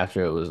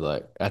it was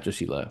like after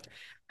she left?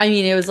 I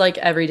mean, it was like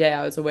every day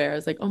I was aware. I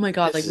was like, oh my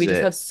God, This like is we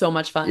just have it. so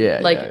much fun. Yeah, yeah,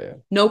 Like yeah.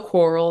 no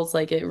quarrels.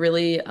 Like it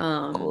really,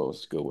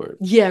 Close, good word.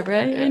 yeah,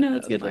 right. I Yeah, know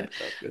it's a that's good nice. word.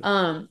 That's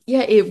good.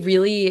 Yeah, it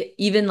really,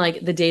 even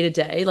like the day to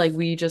day, like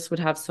we just would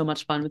have so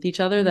much fun with each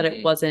other that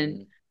it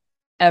wasn't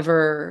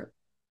ever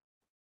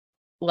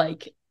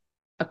like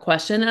a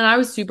question. And I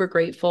was super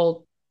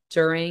grateful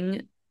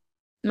during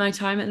my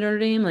time at Notre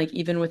Dame, like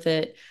even with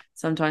it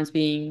sometimes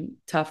being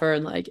tougher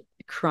and like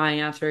crying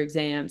after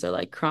exams or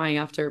like crying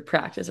after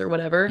practice or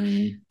whatever,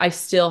 Mhm. I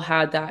still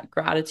had that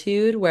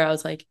gratitude where I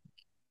was like,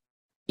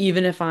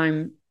 even if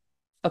I'm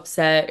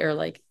upset or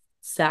like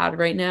sad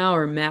right now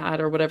or mad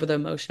or whatever the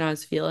emotion I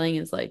was feeling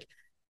is like,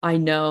 I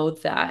know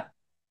that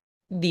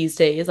these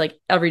days, like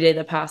every day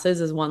that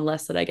passes is one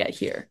less that I get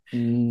here.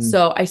 Mm,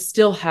 So I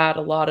still had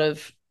a lot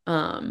of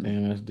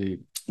damn, that's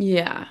deep.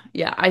 yeah,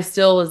 yeah. I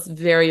still was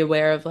very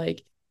aware of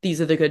like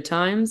these are the good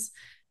times.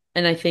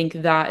 And I think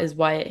that is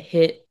why it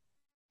hit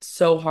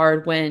so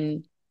hard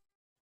when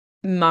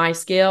my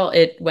scale,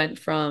 it went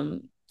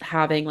from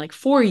having like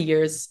 4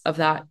 years of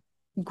that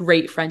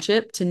great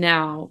friendship to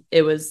now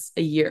it was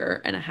a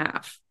year and a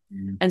half.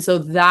 Mm. And so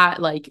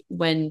that like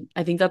when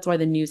I think that's why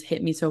the news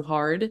hit me so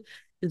hard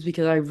is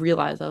because I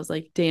realized I was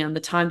like, damn,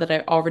 the time that I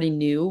already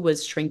knew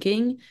was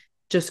shrinking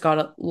just got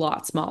a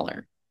lot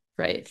smaller.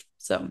 Right.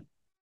 So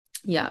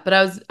yeah, but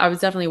I was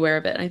definitely aware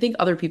of it. And I think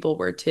other people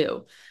were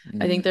too.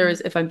 I think there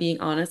was, if I'm being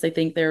honest, I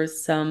think there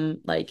was some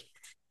like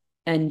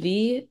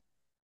envy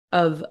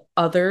of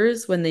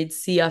others when they'd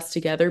see us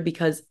together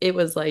because it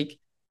was like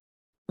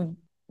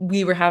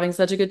we were having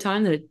such a good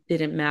time that it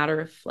didn't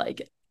matter if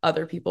like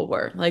other people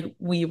were. Like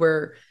we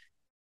were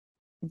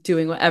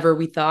doing whatever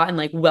we thought and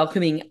like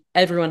welcoming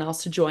everyone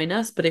else to join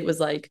us, but it was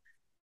like,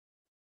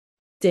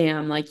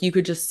 damn, like you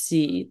could just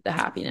see the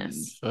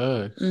happiness.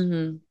 Facts.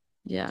 Mm-hmm.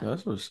 Yeah.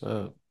 That's what's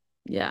up.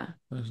 Yeah.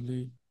 That's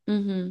deep.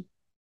 Mm-hmm.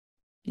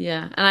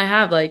 Yeah.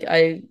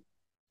 And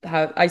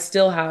I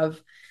still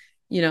have,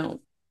 you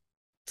know,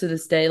 to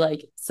this day,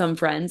 like some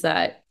friends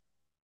that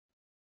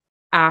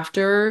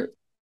after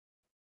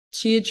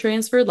she had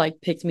transferred,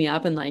 like picked me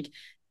up and like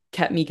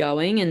kept me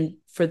going. And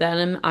for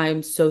them,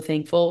 I'm so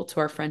thankful to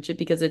our friendship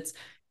because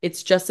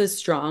it's just as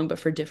strong, but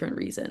for different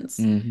reasons.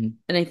 Hmm.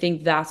 And I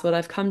think that's what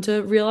I've come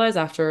to realize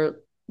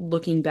after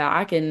looking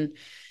back and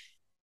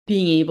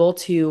being able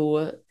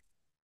to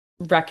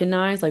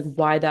recognize like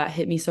why that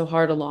hit me so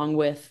hard along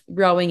with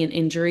growing and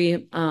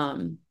injury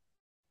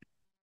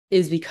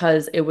is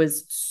because it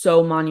was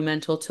so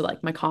monumental to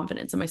like my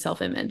confidence and my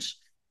self-image,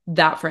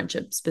 that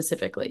friendship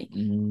specifically.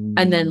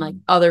 And then like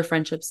other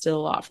friendships did a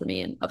lot for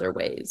me in other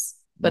ways,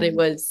 but it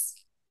was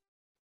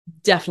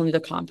definitely the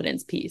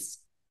confidence piece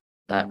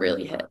that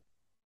really hit.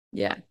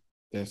 Yeah.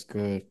 That's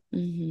good.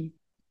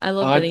 I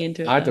love getting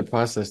into it. I have to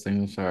process things.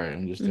 I'm sorry.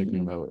 I'm just thinking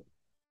about it.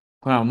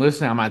 When I'm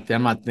listening,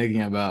 I'm not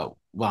thinking about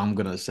what I'm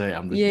gonna say.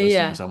 I'm just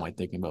listening, so I'm like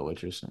thinking about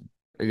what you're saying.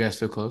 Are you guys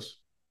still close?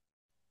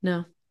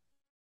 No.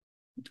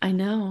 I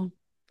know.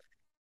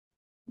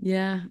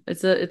 Yeah,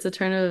 it's a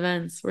turn of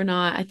events. We're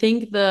not. I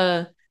think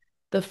the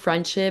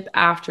friendship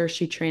after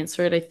she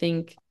transferred, I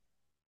think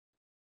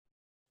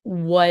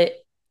what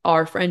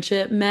our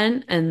friendship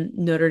meant and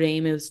Notre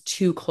Dame, it was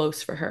too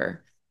close for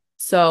her.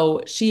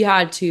 So she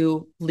had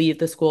to leave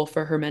the school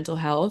for her mental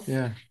health.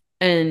 Yeah.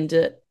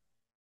 And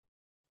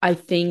I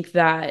think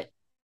that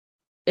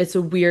it's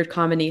a weird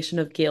combination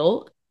of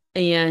guilt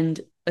and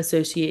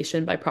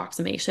association by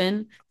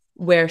proximation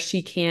where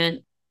she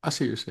can't, I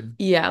see what you're saying.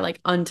 yeah, like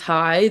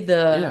untie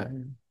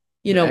when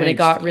it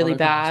got really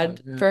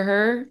bad for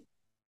her,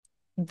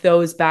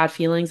 those bad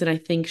feelings. And I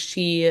think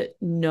she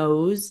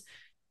knows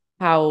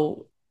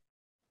how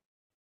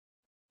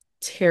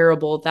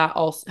terrible that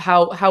also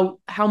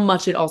how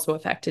much it also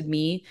affected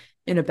me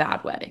in a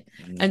bad way.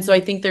 And so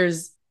I think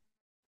there's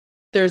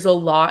a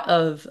lot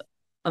of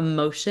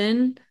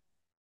emotion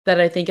that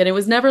I think, and it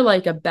was never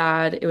like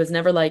it was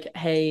never like,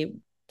 hey,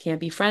 can't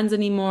be friends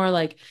anymore.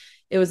 Like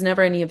it was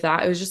never any of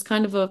that. It was just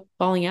kind of a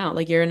falling out.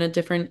 Like you're in a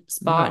different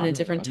spot in a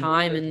different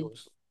time. And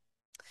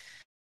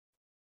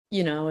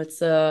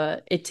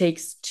it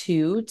takes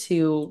two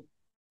to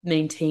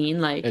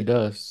maintain like it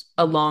does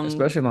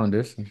especially long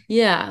distance.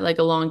 Yeah, like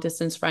a long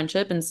distance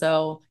friendship. And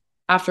so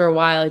after a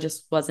while I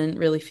just wasn't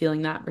really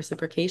feeling that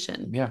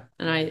reciprocation. Yeah.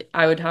 And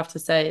I would have to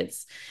say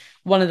it's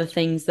one of the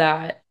things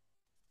that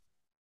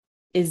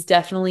is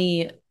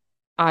definitely,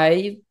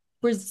 I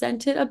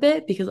resent it a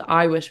bit because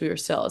I wish we were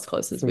still as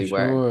close as we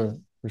were.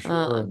 For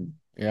sure.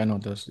 Yeah, I know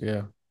this.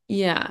 Yeah.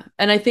 Yeah.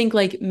 And I think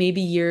like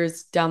maybe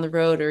years down the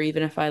road, or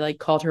even if I like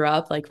called her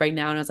up like right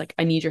now and I was like,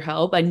 I need your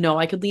help, I know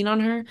I could lean on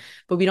her,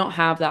 but we don't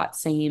have that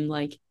same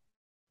like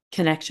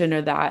connection,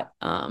 or that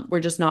we're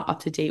just not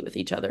up to date with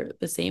each other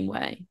the same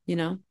way, you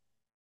know?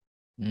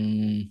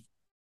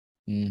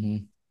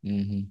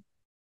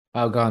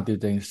 I've gone through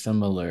things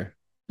similar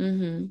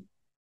through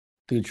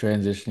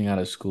transitioning out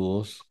of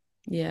schools.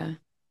 Yeah.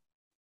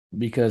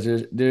 Because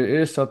there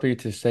is something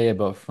to say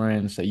about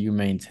friends that you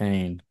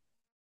maintain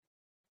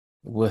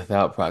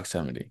without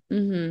proximity.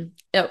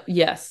 Oh,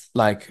 yes.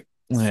 Like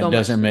when it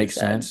doesn't make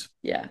sense.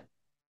 Yeah.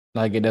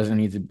 Like it doesn't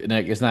need to,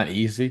 like it's not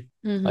easy.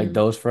 Like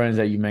those friends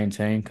that you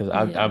maintain, because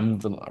I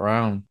moved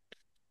around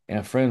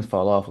and friends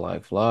fall off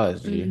like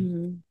flies,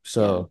 G.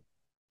 So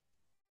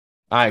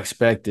I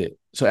expect it.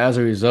 So as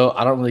a result,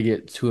 I don't really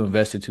get too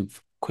invested too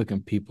quick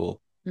in people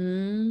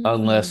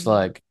unless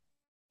like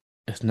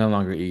it's no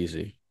longer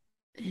easy.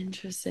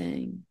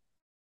 Interesting.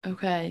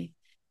 Okay.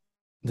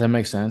 Does that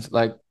make sense?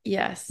 Like,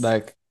 yes.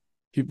 Like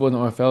people in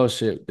our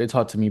fellowship, they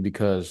talked to me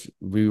because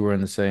we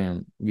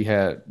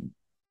had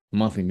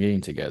monthly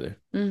meeting together.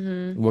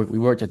 We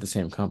worked at the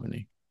same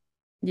company.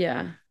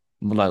 Yeah.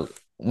 But like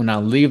when I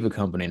leave the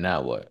company,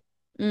 now what?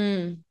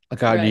 Like,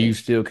 do you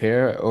still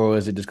care, or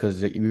is it just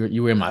because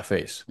you were in my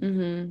face?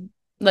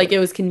 Like it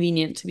was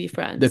convenient to be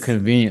friends. The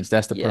convenience,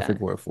 that's the perfect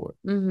word for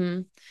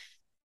it.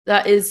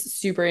 That is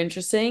super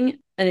interesting.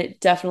 And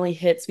it definitely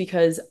hits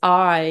because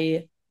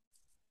I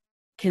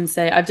can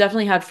say I've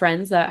definitely had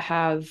friends that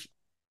have,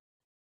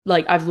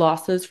 like, I've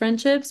lost those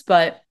friendships,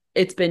 but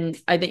it's been,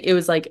 I think it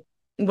was like,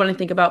 when I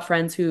think about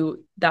friends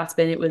who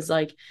it was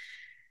like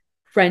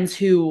friends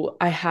who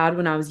I had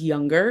when I was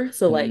younger.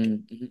 So like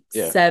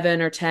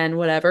 7 or 10,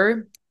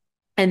 whatever.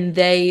 And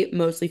they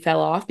mostly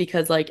fell off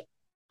because like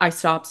I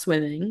stopped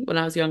swimming when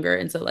I was younger.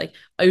 And so like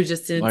I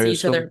just didn't see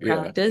each other in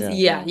practice.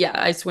 Yeah.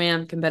 I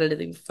swam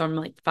competitively from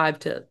like 5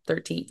 to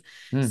 13.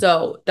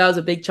 So that was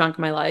a big chunk of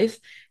my life.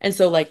 And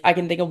so like I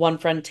can think of one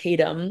friend,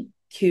 Tatum,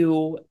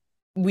 who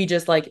we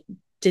just like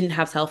didn't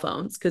have cell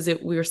phones because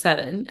we were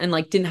 7 and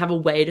like didn't have a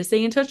way to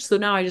stay in touch. So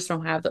now I just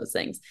don't have those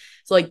things.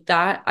 So like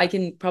that I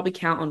can probably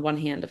count on one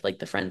hand of like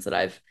the friends that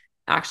I've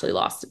actually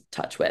lost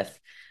touch with.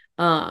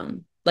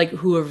 Like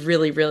who are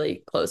really,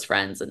 really close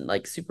friends and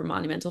like super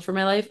monumental for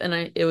my life.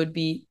 And it would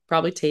be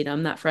probably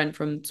Tatum, that friend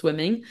from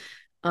swimming.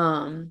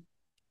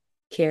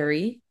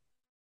 Carrie,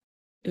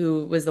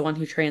 who was the one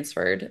who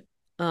transferred.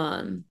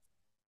 And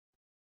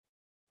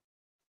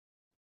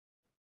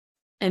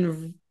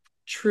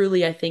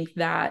truly, I think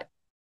that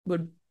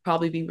would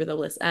probably be where the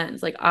list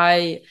ends. Like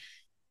I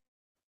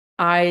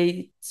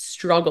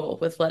struggle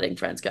with letting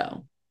friends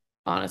go,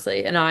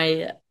 honestly. And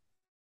I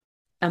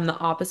am the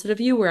opposite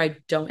of you where I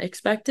don't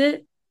expect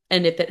it.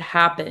 And if it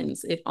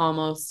happens, it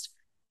almost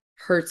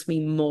hurts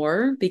me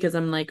more because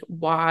I'm like,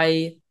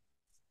 why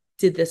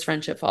did this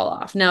friendship fall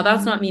off? Now,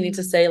 that's not meaning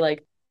to say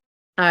like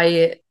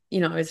I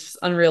it's just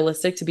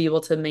unrealistic to be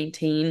able to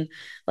maintain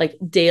like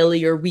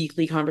daily or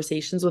weekly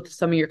conversations with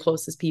some of your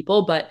closest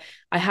people. But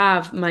I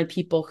have my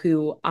people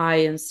who I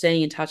am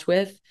staying in touch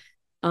with,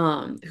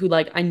 who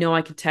like I know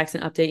I could text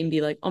an update and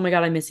be like, oh my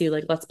God, I miss you.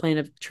 Like, let's plan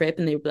a trip.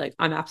 And they would be like,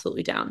 I'm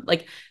absolutely down.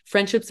 Like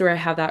friendships where I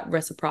have that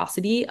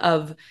reciprocity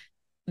of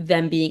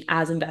them being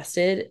as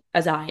invested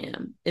as I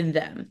am in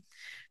them.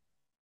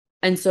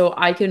 And so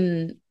I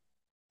can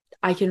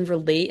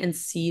relate and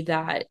see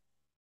that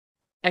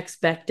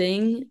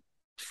expecting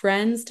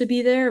friends to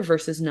be there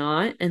versus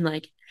not, and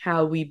like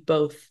how we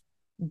both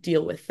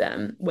deal with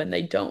them when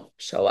they don't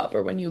show up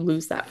or when you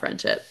lose that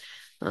friendship.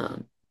 I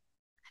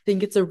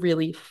think it's a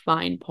really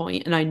fine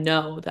point, and I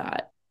know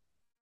that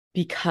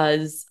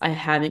because I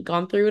haven't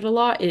gone through it a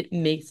lot, it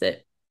makes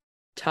it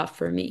tough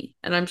for me.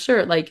 And I'm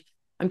sure, like,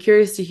 I'm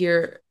curious to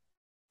hear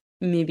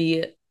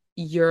maybe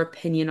your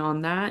opinion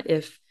on that,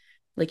 if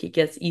like it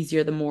gets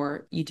easier the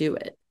more you do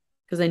it.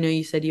 Because I know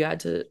you said you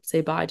had to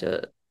say bye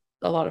to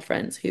a lot of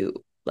friends who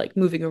like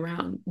moving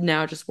around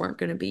now just weren't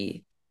going to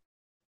be,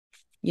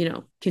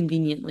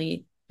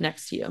 conveniently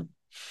next to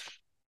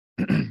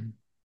you.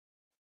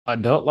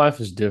 Adult life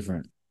is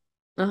different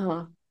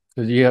Uh-huh.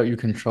 because you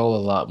control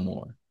a lot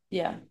more.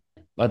 Yeah.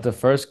 Like the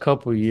first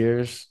couple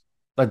years,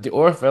 like the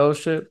Orr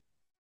Fellowship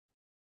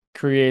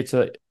creates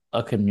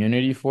a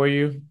community for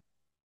you.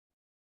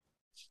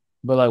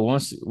 But like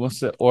once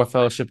the Orr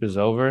Fellowship is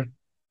over,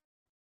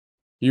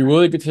 you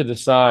really get to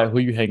decide who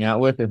you hang out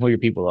with and who your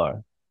people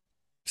are.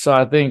 So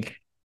I think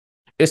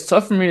it's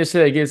tough for me to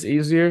say it gets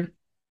easier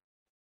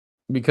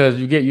because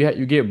you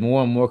get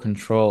more and more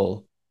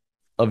control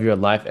of your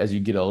life as you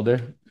get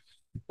older.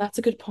 That's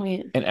a good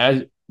point. And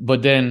as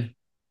but then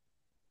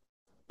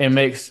it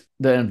makes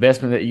the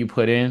investment that you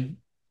put in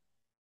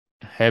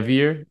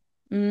heavier,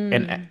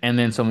 Mm, and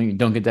then so when you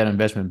don't get that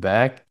investment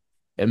back,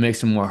 it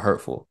makes it more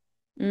hurtful.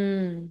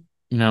 mm,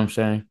 You know what I'm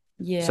saying?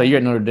 So you're yeah.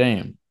 at Notre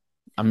Dame.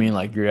 I mean,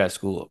 like you're at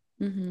school,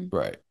 Mm-hmm.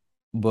 right?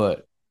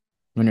 But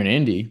when you're in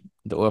Indy,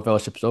 the oil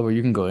fellowship's over.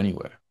 You can go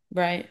anywhere.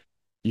 Right.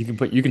 You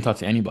can talk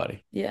to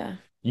anybody. Yeah.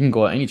 You can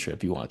go on any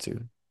trip you want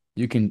to.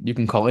 You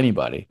can call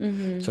anybody.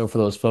 Mm-hmm. So for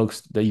those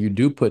folks that you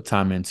do put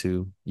time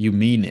into, you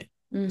mean it.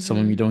 So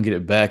when you Mm-hmm. don't get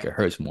it back, it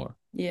hurts more.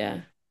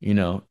 Yeah.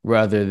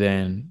 Rather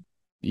than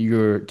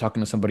you're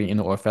talking to somebody in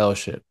the or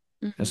fellowship.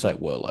 It's Mm-hmm. like,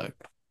 well, like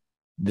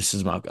this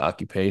is my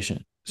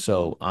occupation.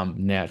 So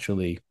I'm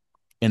naturally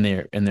in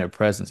their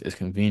presence. It's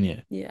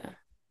convenient. Yeah.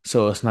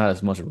 So it's not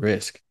as much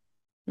risk.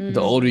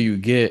 The older Mm, you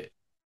get,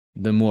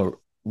 the more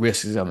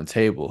risk is on the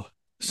table.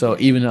 So yeah.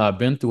 even though I've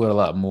been through it a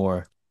lot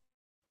more,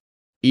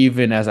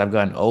 even as I've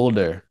gotten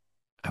older,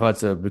 I've had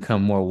to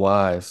become more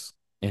wise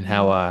in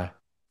how Mm. I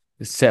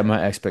set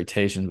my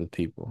expectations with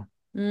people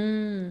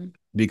Mm,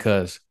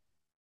 because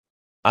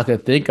I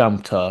could think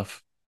I'm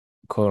tough,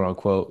 quote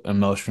unquote,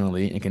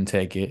 emotionally and can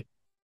take it.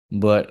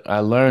 But I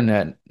learned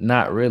that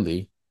not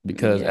really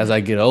because as yeah. I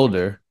get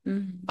older,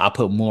 Mm, I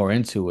put more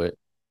into it.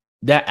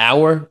 That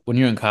hour when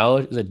you're in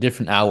college is a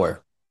different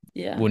hour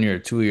yeah. when you're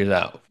 2 years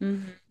out.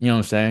 Mm, You know what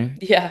I'm saying?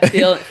 yeah.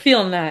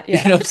 Feeling that. You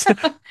know Yeah. what I'm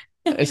saying?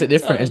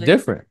 It's Totally.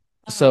 different.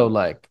 So Uh-huh.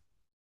 like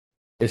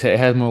it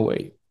has more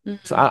weight.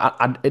 So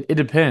Mm, it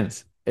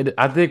depends.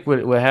 I think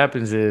what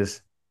happens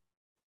is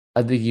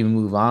I think you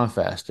move on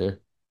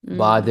faster,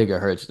 but I mm, think it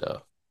hurts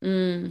though.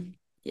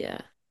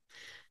 yeah.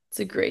 It's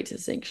a great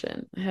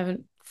distinction. I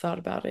haven't thought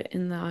about it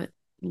in that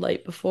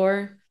light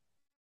before.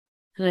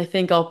 And I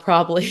think I'll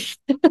probably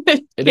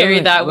It carry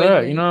doesn't, that with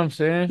right? You know me. what I'm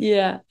saying?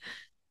 Yeah.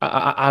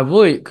 I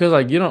really because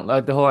like you don't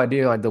like the whole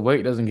idea like the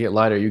weight doesn't get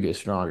lighter, you get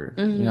stronger.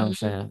 You know what I'm Hmm.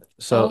 saying? Oh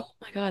So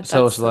my God,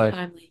 so that's it's so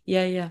timely.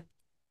 Yeah, yeah.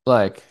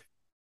 like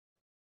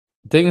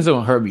things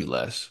don't hurt me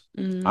less.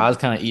 I Mm, just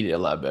kind of eat it a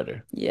lot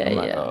better. yeah, I'm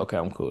like, yeah. oh, okay,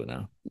 I'm cool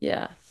now.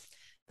 Yeah.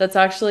 That's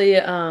actually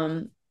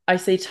I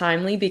say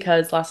timely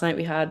because last night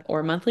we had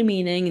our monthly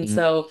meeting, and Mhm.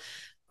 so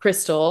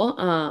Crystal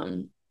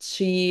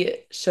she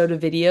showed a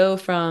video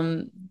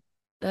from,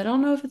 I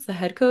don't know if it's the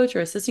head coach or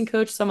assistant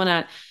coach, someone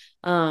at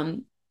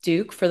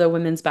Duke for the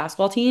women's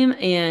basketball team,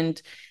 and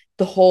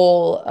the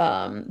whole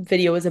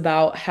video is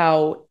about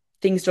how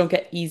things don't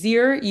get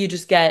easier, you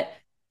just get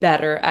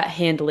better at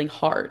handling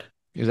hard.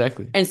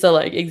 Exactly. And so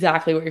like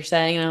exactly what you're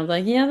saying. And I was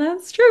like, yeah,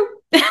 that's true.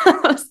 I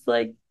was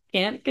like,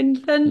 can't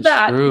contend It's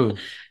that. true.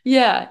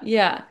 Yeah,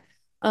 yeah.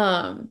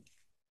 Um,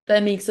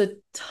 that makes a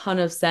ton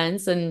of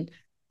sense. And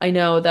I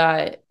know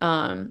that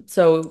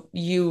so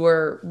you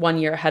were 1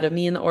 year ahead of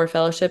me in the Orr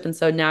Fellowship, and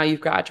so now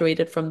you've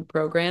graduated from the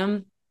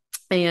program.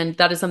 And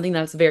that is something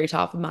that's very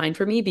top of mind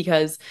for me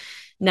because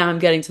now I'm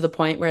getting to the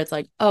point where it's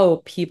like,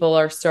 oh, people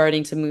are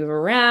starting to move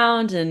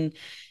around and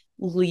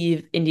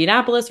leave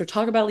Indianapolis or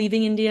talk about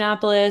leaving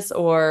Indianapolis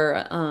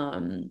or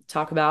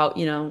talk about,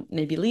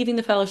 maybe leaving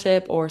the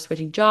fellowship or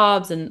switching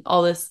jobs and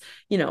all this,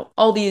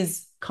 all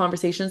these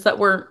conversations that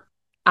weren't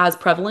as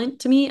prevalent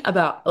to me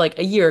about like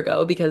a year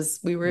ago because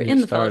we were You in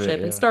get the started,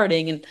 fellowship and yeah.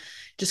 starting and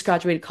just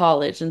graduated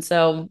college. And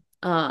so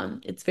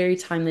it's very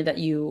timely that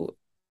you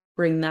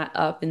bring that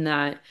up in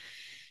that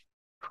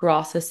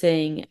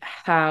processing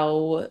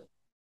how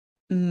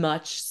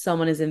much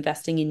someone is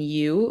investing in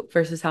you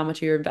versus how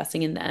much you're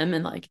investing in them,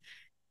 and like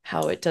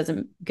how it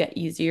doesn't get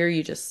easier,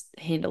 you just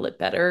handle it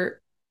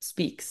better,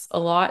 speaks a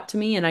lot to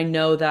me. And I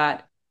know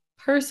that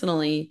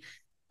personally,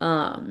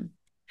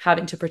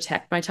 having to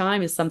protect my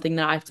time is something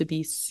that I have to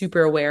be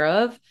super aware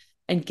of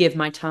and give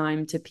my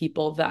time to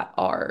people that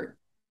are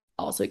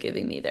also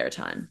giving me their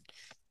time.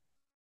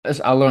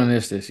 I learned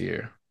this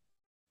year.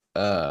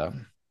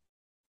 And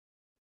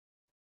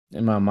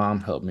my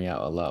mom helped me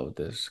out a lot with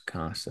this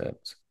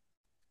concept.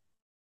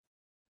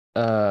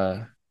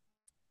 Uh,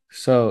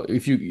 so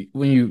if you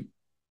when you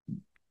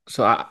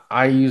so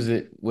I use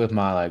it with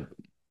my like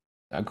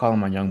I call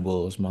them my young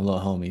bulls, my little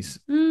homies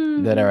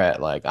that are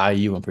at like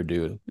IU and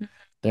Purdue.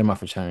 They're my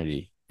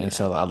fraternity, and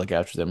so I look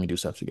after them. We do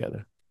stuff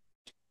together.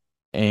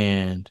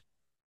 And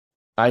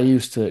I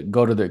used to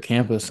go to their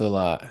campus a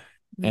lot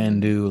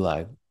and do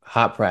like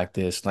hot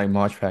practice, like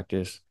march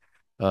practice,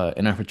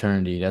 in our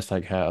fraternity. That's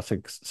like how it's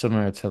like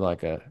similar to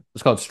like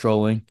it's called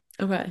strolling.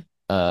 Okay.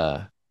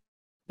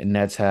 And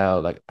that's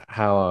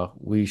how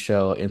we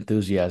show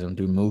enthusiasm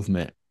through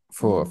movement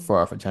for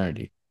our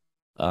fraternity.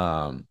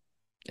 And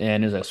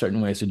there's like certain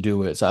ways to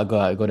do it. So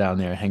I go down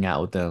there, hang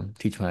out with them,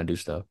 teach them how to do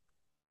stuff,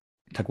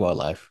 talk about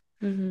life,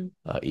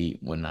 eat,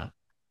 whatnot.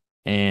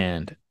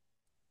 And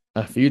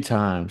a few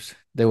times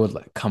they would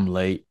like come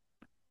late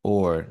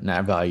or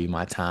not value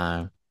my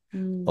time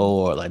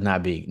or like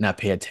not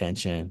pay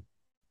attention,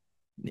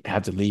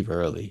 have to leave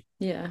early.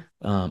 Yeah.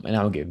 And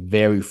I would get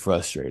very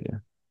frustrated.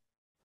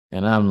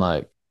 And I'm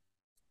like,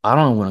 I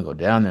don't want to go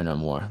down there no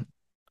more.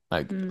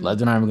 Like they're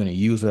not even going to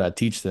use what I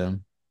teach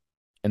them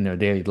in their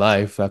daily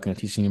life. If I can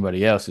teach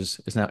anybody else,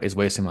 it's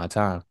wasting my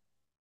time.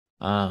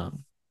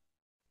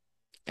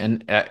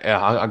 And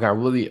I got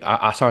really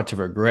I started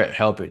to regret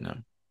helping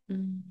them.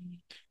 And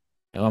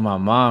when my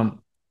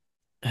mom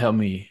helped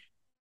me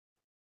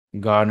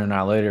garden and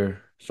I later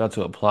start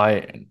to apply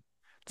it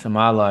to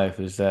my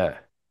life is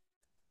that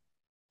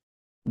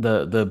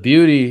the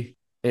beauty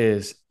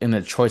is in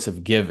the choice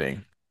of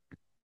giving.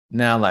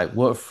 Now, like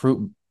what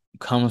fruit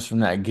comes from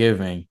that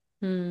giving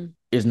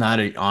is not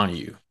on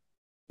you.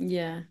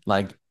 Yeah.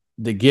 Like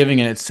the giving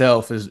in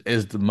itself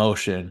is the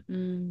motion.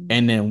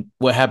 And then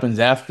what happens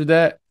after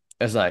that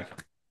is like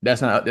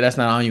that's not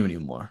on you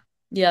anymore.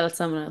 Yeah, that's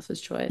someone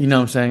else's choice. You know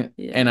what I'm saying?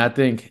 Yeah. And I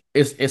think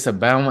it's a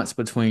balance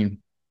between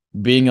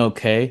being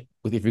okay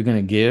with if you're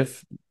gonna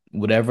give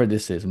whatever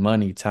this is,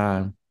 money,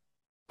 time,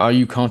 are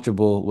you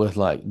comfortable with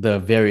like the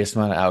various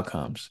amount of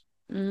outcomes?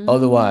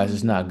 Otherwise,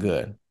 it's not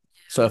good.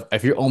 So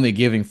if you're only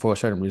giving for a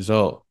certain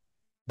result,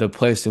 the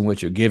place in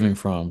which you're giving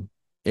from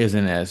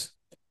isn't as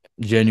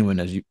genuine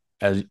as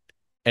and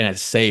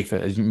as safe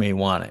as you may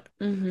want it,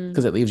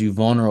 because it leaves you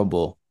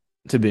vulnerable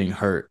to being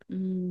hurt.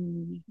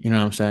 You know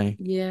what I'm saying?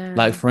 Yeah.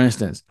 Like for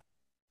instance,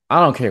 I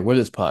don't care where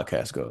this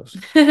podcast goes.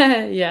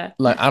 Yeah.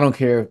 Like I don't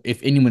care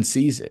if anyone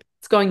sees it.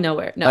 It's going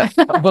nowhere. No.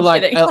 But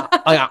like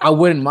I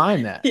wouldn't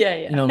mind that. Yeah,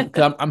 yeah. You know,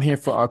 because I'm here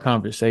for our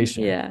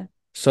conversation. Yeah.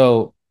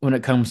 So when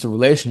it comes to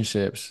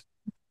relationships,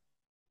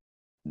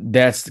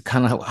 that's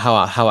kind of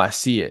how I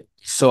see it.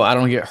 So I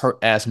don't get hurt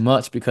as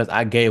much because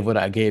I gave what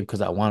I gave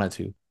because I wanted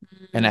to,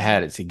 and I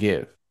had it to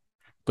give.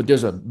 But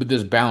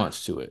there's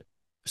balance to it.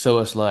 So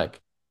it's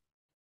like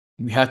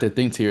you have to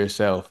think to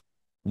yourself,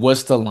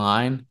 what's the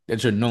line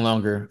that you're no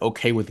longer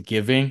okay with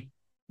giving,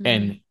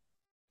 and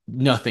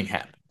nothing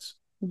happens.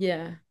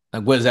 Yeah.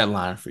 Like what is that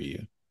line for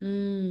you?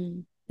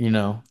 You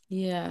know?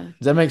 Yeah.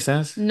 Does that make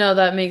sense? No,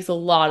 that makes a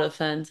lot of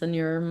sense. And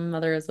your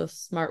mother is a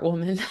smart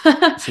woman.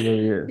 She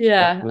really is.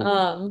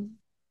 Yeah.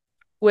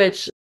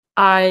 Which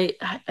I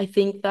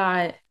think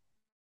that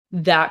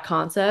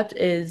concept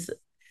is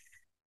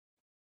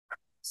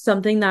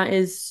something that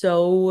is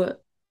so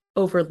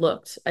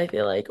overlooked, I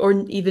feel like, or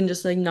even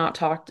just like not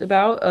talked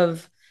about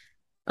of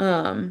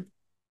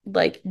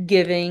like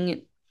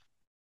giving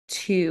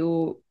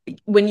to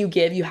when you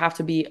give, you have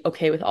to be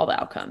okay with all the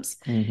outcomes.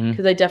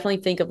 Because I definitely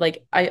think of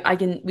like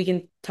we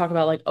can talk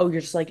about like, oh,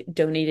 you're just like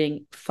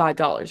donating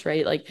 $5,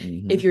 right? Like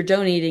if you're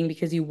donating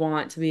because you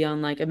want to be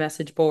on like a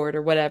message board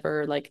or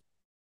whatever, like,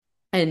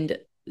 and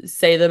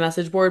say the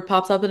message board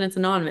pops up and it's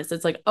anonymous,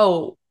 it's like,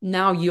 oh,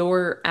 now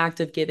your act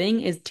of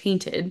giving is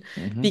tainted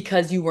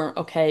because you weren't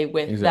okay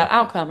with that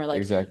outcome or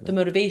like the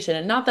motivation.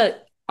 And not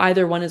that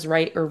either one is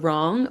right or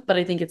wrong, but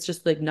I think it's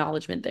just the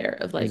acknowledgement there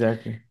of like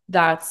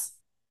that's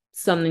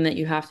something that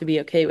you have to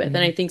be okay with. And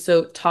I think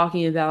so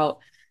talking about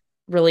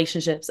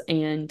relationships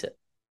and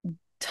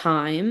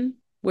time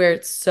where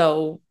it's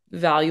so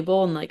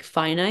valuable and like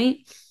finite,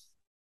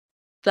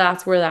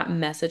 that's where that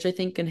message I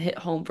think can hit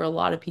home for a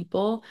lot of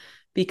people,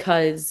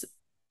 because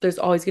there's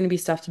always going to be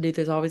stuff to do.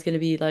 There's always going to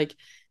be like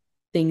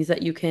things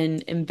that you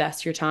can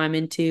invest your time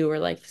into or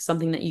like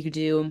something that you could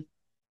do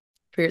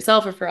for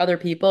yourself or for other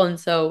people. And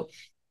so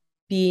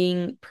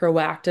being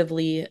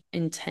proactively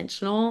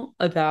intentional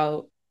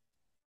about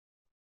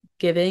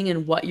giving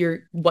and what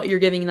you're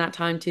giving that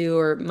time to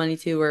or money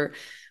to or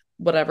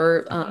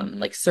whatever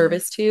like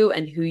service to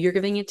and who you're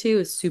giving it to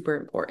is super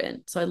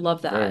important. So I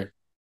love that.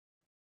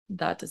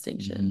 that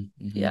distinction.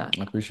 Yeah.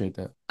 I appreciate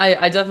that.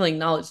 I definitely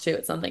acknowledge too.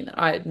 It's something that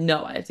I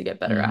know I have to get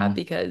better at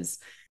because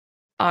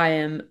I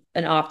am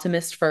an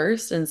optimist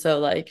first. And so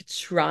like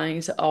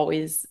trying to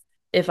always,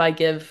 if I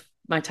give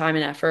my time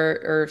and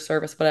effort or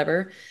service,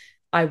 whatever,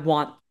 I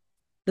want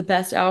the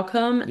best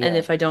outcome. And Yeah.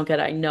 if I don't get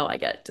it, I know I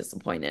get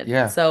disappointed.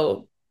 Yeah.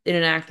 So in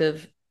an act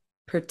of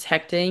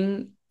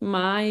protecting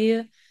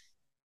my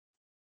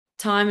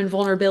time and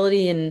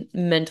vulnerability and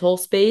mental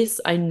space,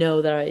 I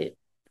know that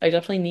I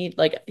definitely need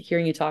like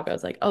hearing you talk, I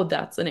was like, oh,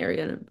 that's an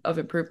area of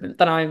improvement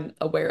that I'm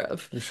aware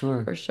of For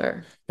sure. for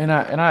sure. And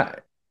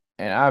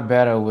I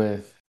battle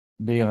with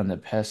being on the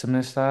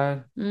pessimist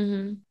side,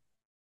 Mm-hmm.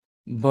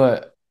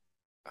 but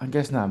I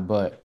guess not,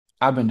 but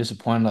I've been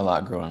disappointed a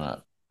lot growing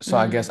up. So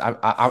I guess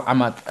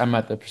Mm-hmm. I'm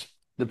at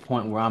the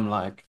point where I'm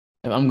like,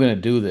 if I'm gonna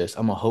do this,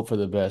 I'm gonna hope for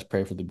the best,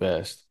 pray for the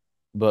best,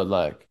 but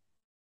like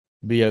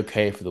be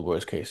okay for the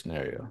worst case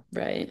scenario.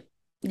 Right.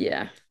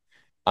 Yeah.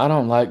 I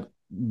don't like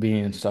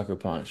being sucker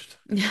punched.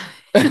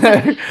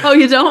 Oh,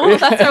 you don't?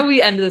 That's how Yeah.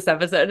 we end this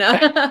episode now.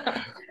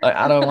 Like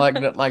I don't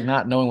like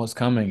not knowing what's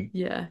coming.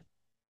 Yeah.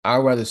 I'd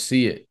rather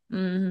see it.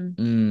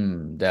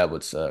 Mm-hmm. That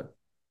would suck.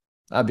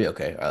 I'd be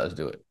okay. All right, let's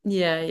do it.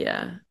 Yeah,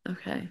 yeah.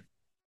 Okay.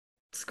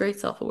 It's great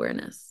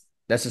self-awareness.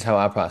 That's just how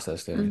I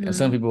process things. And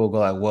some Mm-hmm. people will go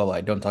like, well,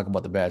 like don't talk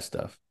about the bad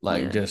stuff.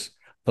 Like Yeah. just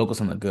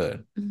focus on the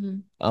good. Mm-hmm.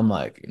 I'm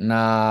like,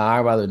 nah, I'd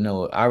rather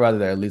know it. I'd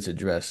rather at least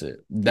address it.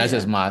 That's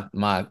just Yeah.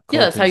 my Yeah,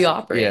 that's how you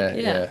culture's operate. yeah,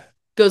 Yeah. yeah.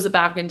 Goes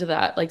back into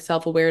that like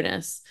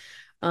self-awareness.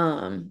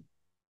 Um,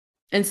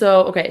 and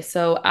so, okay,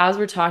 so as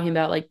we're talking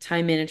about like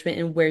time management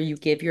and where you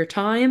give your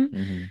time,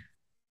 hmm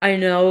I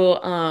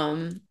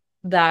know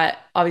that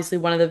obviously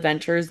one of the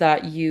ventures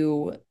that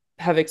you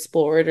have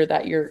explored or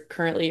that you're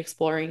currently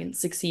exploring and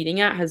succeeding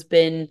at has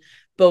been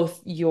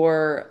both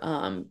your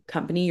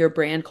company, your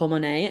brand Cole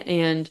Monet,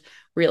 and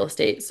real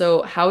estate.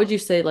 So how would you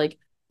say like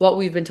what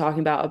we've been talking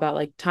about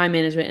like time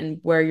management and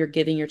where you're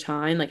giving your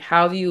time, like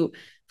how have you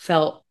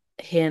felt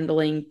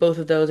handling both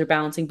of those or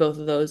balancing both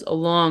of those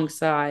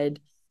alongside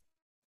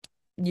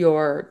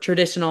your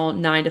traditional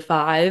 9 to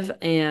 5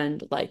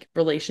 and like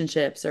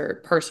relationships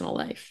or personal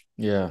life?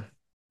 Yeah.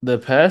 The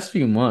past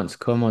few months,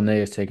 Cole Monet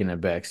has taken a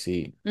back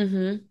seat.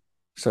 Mm-hmm.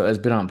 So it's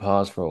been on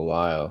pause for a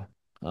while.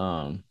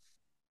 Um,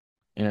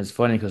 and it's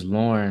funny because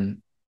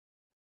Lauren,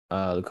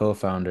 the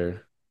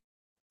co-founder,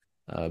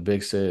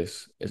 Big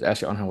Sis, is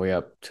actually on her way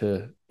up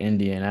to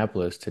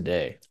Indianapolis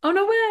today. Oh,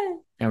 no way.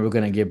 And we're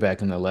gonna get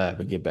back in the lab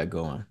and get back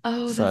going.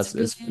 Oh, So that's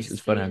it's really it's, it's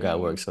funny how God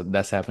works. exciting. So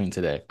that's happening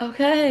today.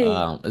 Okay.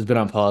 It's been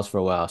on pause for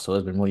a while, so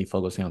it's been really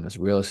focusing on this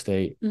real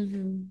estate.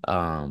 Mm-hmm.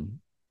 Um,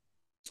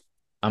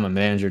 I'm a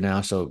manager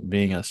now, so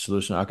being a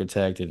solution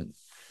architect and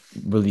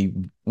really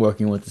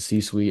working with the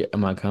C-suite at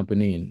my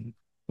company and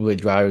really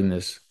driving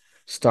this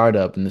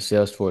startup in the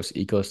Salesforce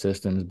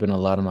ecosystem has been a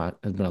lot of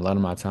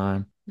my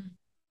time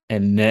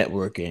and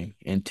networking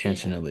Yeah.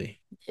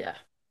 intentionally. Yeah.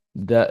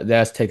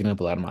 That's taken up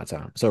a lot of my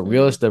time. So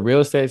Mm-hmm. the real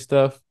estate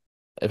stuff,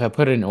 if I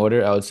put it in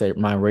order, I would say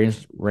my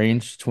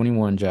range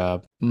 21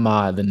 job, the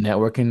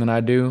networking that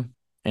I do,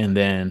 and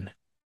then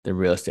the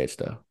real estate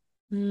stuff.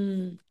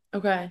 Mm.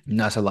 Okay. And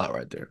that's a lot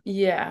right there.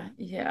 Yeah.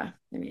 Yeah.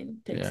 I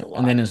mean, it takes Yeah. a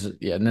lot.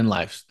 And then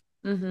life's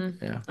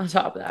Mm-hmm. yeah. On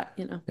top of that,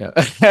 you know, Yeah.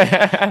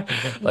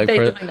 basically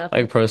Like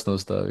nothing. personal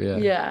stuff, yeah.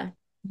 Yeah.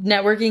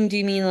 Networking, do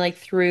you mean like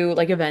through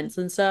like events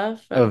and stuff?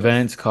 Or just,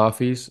 Events,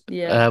 coffees. I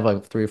yeah. have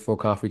like 3 or 4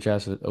 coffee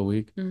chats a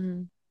week,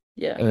 Mm-hmm.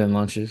 Yeah. and then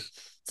lunches,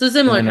 So and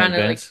similar then kind of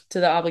like events.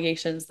 to the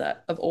obligations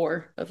that of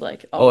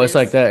like Oh, it's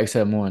like always. that,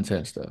 except more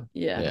intense though.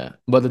 Yeah. Yeah.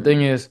 But the thing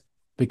Mm. is,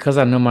 because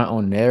I know my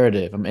own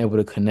narrative, I'm able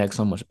to connect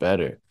so much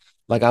better.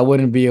 Like I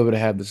wouldn't be able to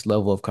have this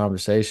level of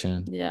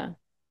conversation Yeah.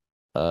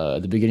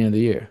 at the beginning of the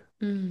year.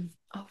 Mm.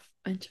 Oh,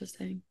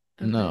 interesting.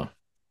 Okay. No.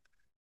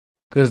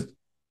 Because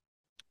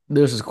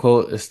there's this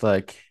quote, it's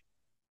like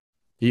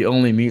you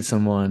only meet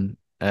someone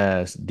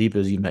as deep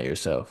as you met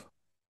yourself.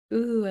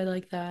 Ooh, I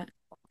like that.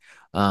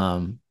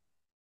 Um,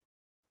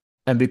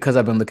 and because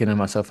I've been looking at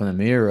myself in the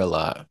mirror a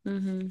lot,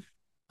 Mm-hmm.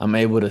 I'm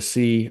able to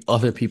see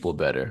other people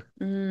better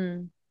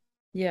Mm.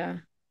 Yeah.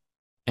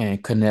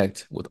 and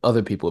connect with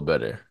other people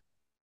better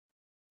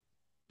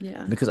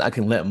Yeah. because I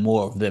can let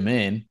more of them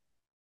in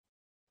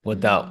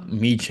without Mm.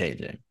 me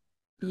changing.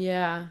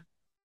 Yeah.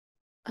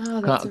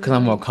 Oh, that's Because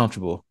I'm more really,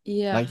 comfortable.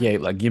 yeah. Like, yeah,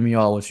 like give me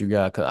all what you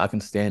got because I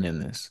can stand in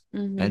this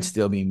and Mm-hmm.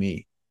 still be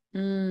me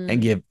and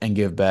Mm.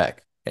 give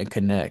back and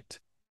connect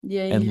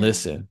Yeah, and yeah.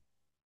 listen.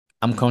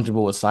 I'm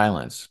comfortable with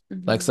silence.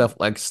 Mm-hmm.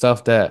 Like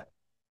stuff that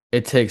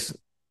it takes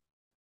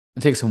it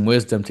takes some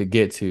wisdom to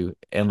get to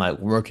and like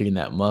working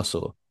that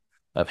muscle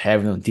of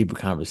having those deeper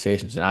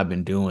conversations. And I've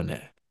been doing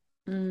that.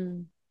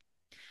 Mm.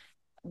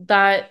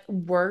 That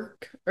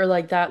work or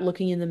like that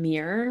looking in the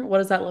mirror, what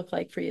does that look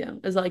like for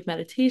you? Is it like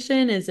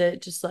meditation? Is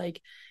it just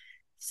like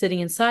sitting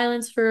in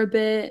silence for a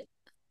bit?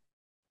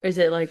 Or is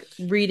it like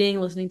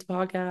reading, listening to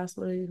podcasts?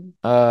 What are you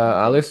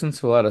I listen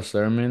to a lot of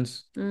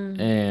sermons mm.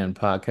 and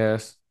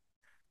podcasts.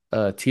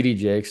 TD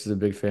Jakes is a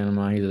big fan of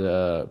mine. He's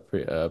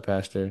a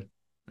pastor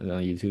on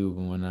YouTube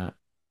and whatnot.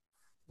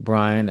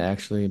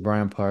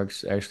 Brian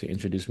Parks actually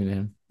introduced me to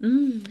him.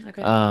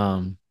 Okay.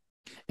 Um,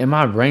 and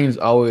my brain's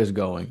always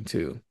going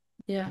too.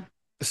 Yeah.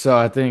 So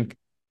I think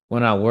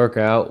when I work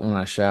out, when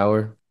I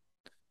shower,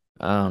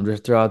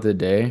 just throughout the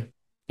day,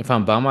 if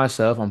I'm by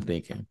myself, I'm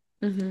thinking,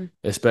 Mm-hmm.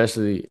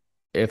 especially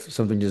if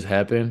something just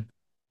happened,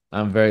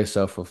 I'm very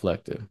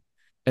self-reflective.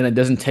 And it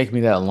doesn't take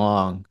me that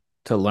long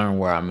to learn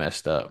where I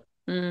messed up.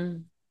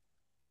 Mm.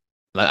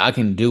 Like I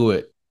can do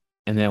it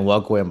and then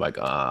walk away. I'm like,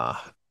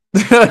 ah.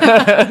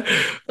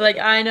 Like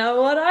I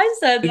know what I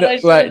said You that know, I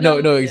should right? have No,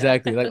 done. no, Yeah.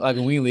 exactly. Like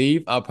when we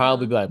leave, I'll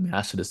probably Uh, be like, man,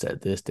 I should have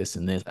said this, this,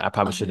 and this. I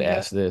probably oh should my have God.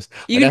 asked this.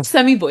 You Like can that's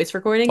send me voice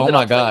recordings oh and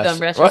I'll my play them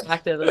gosh. Right?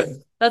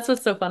 retroactively. That's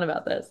what's so fun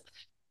about this.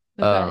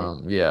 Okay.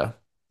 Yeah.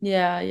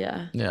 Yeah,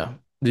 yeah. Yeah.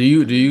 Do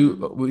you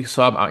Um, we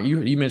saw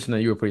you mentioned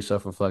that you were pretty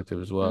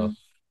self-reflective as mm, well.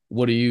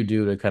 What do you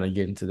do to kind of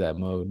get into that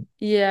mode?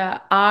 yeah,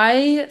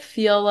 I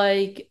feel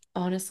like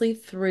honestly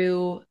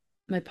through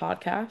my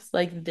podcast,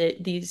 like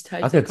these I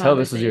types of could tell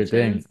this is your conversations.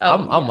 thing. Oh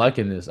I'm yeah,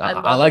 liking this. I, I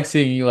I love like it.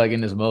 seeing you like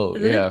in this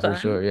mode. Isn't Yeah, it for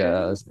fun? sure. Yeah,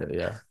 Right? that's good.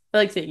 Yeah. I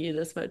like seeing you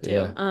this mode too.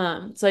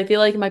 Yeah. So I feel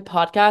like my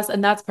podcast,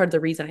 and that's part of the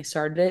reason I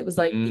started it, was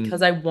like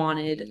because Mm. I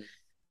wanted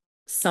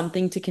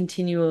something to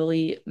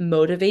continually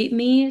motivate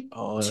me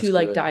Oh, that's to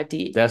like good. dive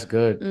deep. That's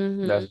good.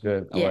 Mm-hmm. That's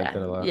good. I like Yeah,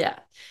 that a lot. yeah.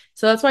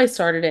 So that's why I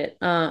started it.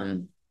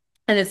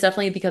 And it's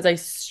definitely because I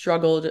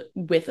struggled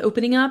with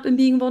opening up and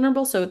being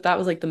vulnerable. So that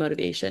was like the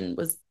motivation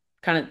was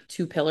kind of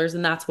two pillars.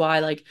 And that's why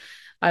like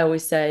I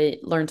always say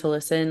learn to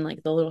listen,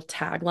 like the little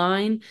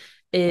tagline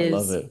I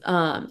love is it.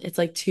 it's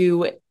like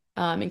to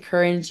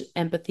encourage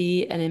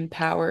empathy and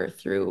empower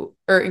through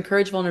or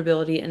encourage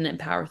vulnerability and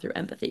empower through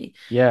empathy.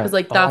 Because Yeah.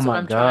 like Oh that's what my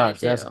I'm trying to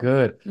gosh, that's do.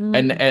 good.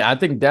 And Mm, and I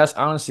think that's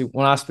honestly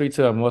when I speak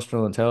to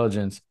emotional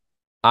intelligence,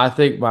 I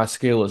think my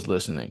skill is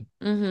listening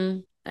mm-hmm.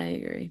 I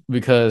agree.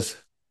 because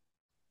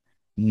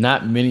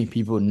not many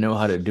people know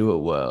how to do it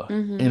well.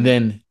 And Mm-hmm.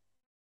 then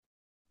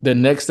the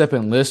next step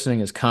in listening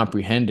is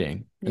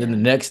comprehending. And then the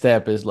Yeah. next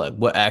step is like,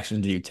 what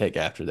action do you take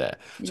after that?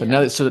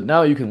 Yeah. So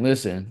now you can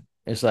listen.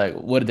 It's like,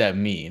 what did that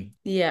mean?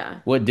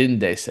 Yeah. What didn't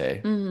they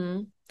say?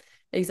 Mm-hmm.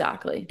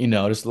 Exactly.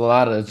 There's a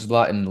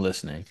lot in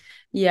listening.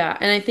 Yeah.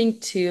 And I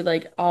think too,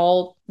 like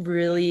I'll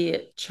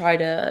really try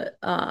to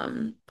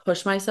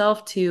push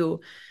myself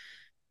to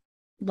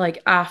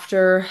like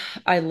after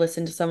I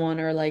listen to someone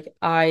or like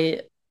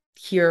I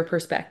hear a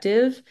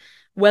perspective,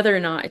 whether or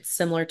not it's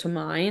similar to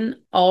mine,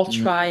 I'll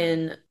try Mm,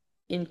 and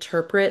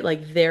interpret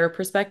like their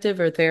perspective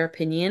or their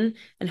opinion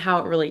and how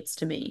it relates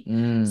to me.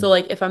 So mm,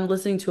 like if I'm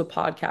listening to a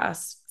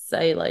podcast,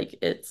 say like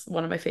it's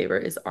one of my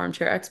favorite is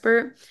Armchair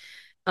Expert.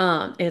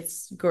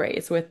 It's great.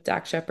 It's with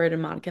Dax Shepard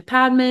and Monica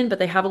Padman, but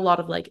they have a lot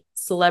of like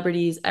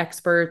celebrities,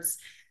 experts,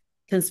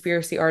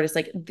 conspiracy artists,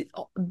 like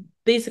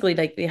basically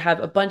like they have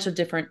a bunch of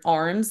different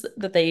arms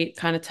that they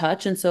kind of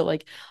touch. And so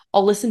like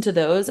I'll listen to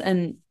those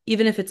and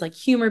even if it's like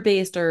humor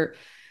based or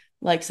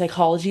like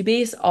psychology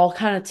based, I'll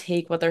kind of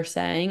take what they're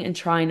saying and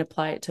try and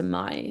apply it to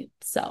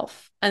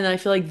myself. And I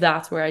feel like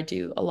that's where I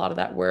do a lot of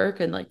that work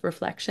and like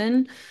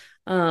reflection.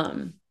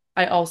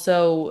 I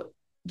also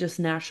just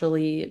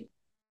naturally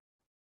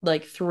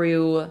like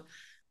through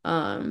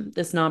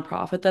this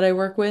nonprofit that I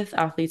work with,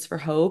 Athletes for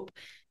Hope,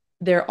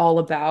 they're all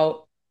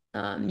about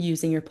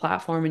using your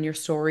platform and your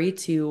story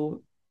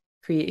to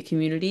create a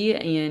community.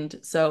 And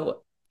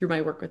so through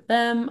my work with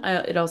them,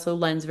 it also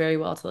lends very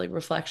well to like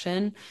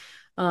reflection.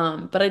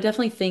 But I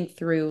definitely think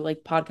through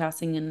like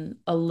podcasting and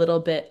a little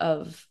bit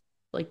of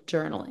like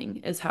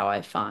journaling is how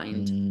I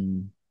find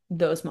mm.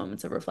 those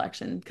moments of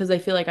reflection because I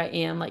feel like I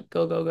am like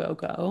go, go, go,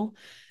 go.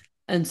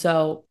 And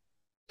so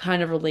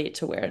kind of relate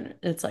to where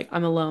it's like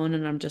I'm alone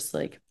and I'm just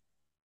like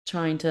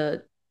trying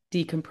to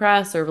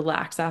decompress or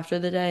relax after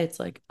the day. It's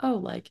like, oh,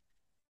 like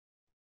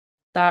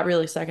that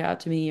really stuck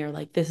out to me, or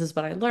like this is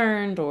what I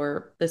learned,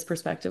 or this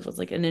perspective was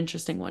like an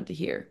interesting one to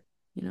hear,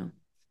 you know?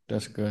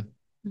 That's good.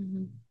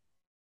 Hmm.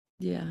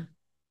 Yeah.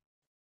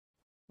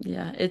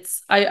 Yeah.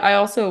 I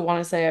also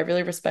want to say I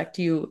really respect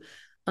you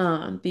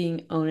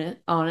being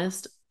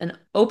honest and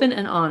open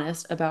and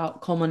honest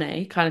about Col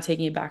Monet kind of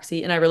taking a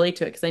backseat. And I relate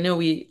to it because I know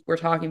we were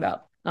talking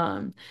about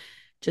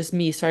just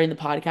me starting the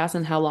podcast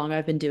and how long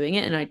I've been doing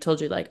it. And I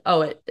told you like,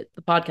 oh,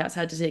 the podcast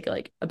had to take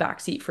like a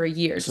backseat for a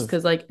year just So,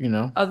 because like you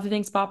know, other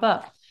things pop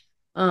up.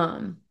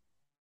 Um,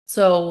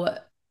 so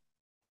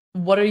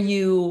what are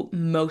you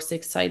most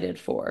excited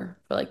for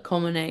like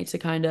Culminate to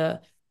kind of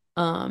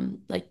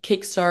like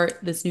kickstart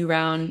this new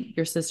round?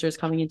 Your sister's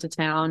coming into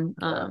town.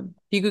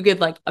 You could give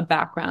like a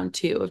background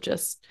too of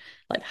just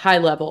like high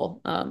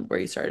level where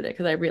you started it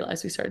because I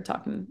realized we started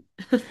talking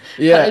but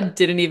I yeah,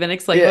 didn't even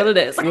explain yeah, what it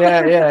is.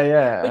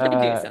 Which I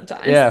do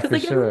sometimes yeah, because for I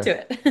get sure.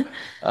 into it.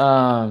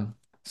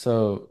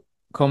 So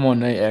Como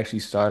Monet actually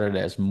started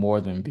as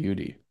More Than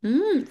Beauty.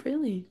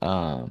 Really?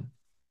 Um,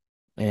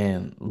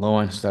 and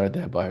Lauren started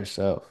that by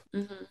herself.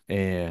 Hmm.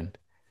 And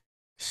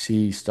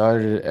she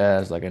started it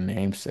as like a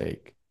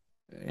namesake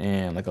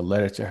and like a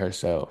letter to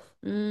herself,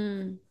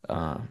 Mm,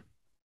 um,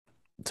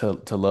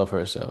 to love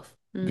herself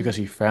mm, because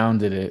she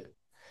founded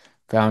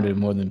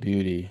More Than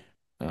Beauty,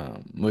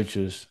 which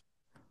was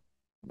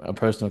a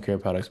personal care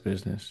products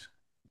business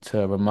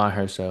to remind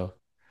herself,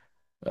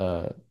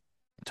 uh,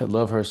 to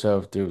love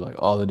herself through like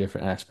all the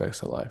different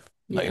aspects of life,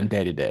 like Yeah. in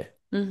day to day.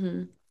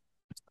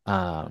 Mm-hmm.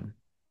 Um,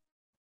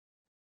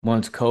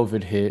 Once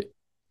COVID hit,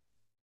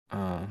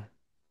 uh,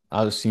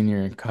 I was a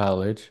senior in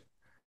college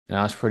and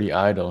I was pretty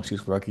idle. She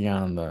was working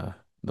on the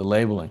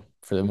labeling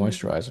for the Mm-hmm.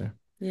 moisturizer.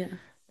 Yeah.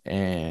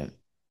 And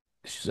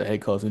she said, "Hey,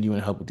 Colton, do you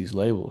want to help with these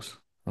labels?"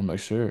 I'm like,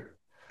 "Sure."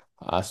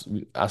 I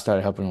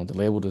started helping her with the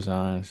label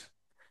designs.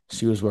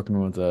 She was working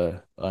with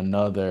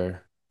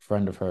another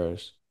friend of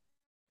hers,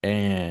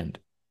 and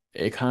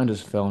it kind of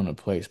just fell into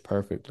place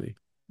perfectly.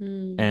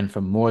 Mm. And for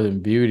More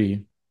Than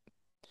Beauty,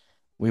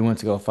 we went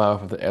to go file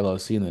for the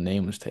LLC, and the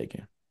name was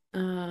taken.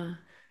 Uh,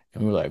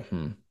 And we were like,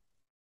 "Hmm."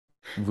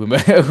 We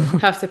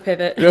have to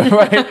pivot.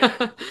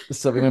 right?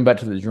 So we went back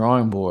to the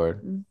drawing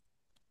board, Mm.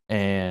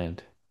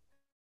 and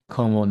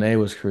Comme Monet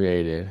was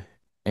created,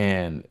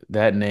 and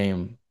that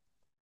name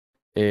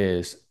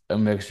is a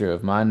mixture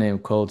of my name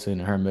Colton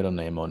and her middle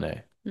name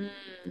Monet. Mm.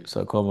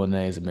 So Comme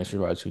Monet is a mixture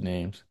of our two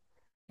names,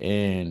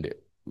 and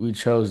we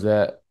chose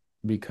that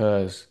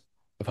because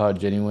of how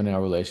genuine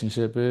our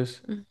relationship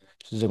is. Mm.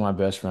 She's like my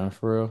best friend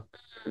for real,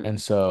 Mm. and I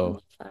so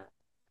love that.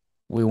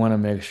 we want to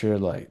make sure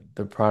like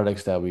the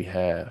products that we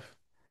have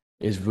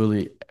is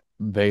really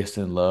based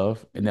in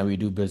love, and that we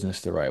do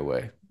business the right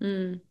way,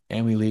 Mm.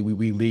 and we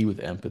lead with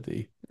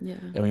empathy, Yeah.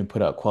 and we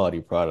put out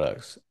quality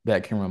products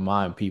that can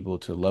remind people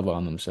to love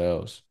on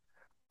themselves.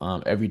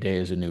 Every day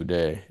is a new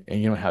day, and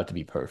you don't have to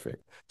be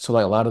perfect. So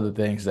like a lot of the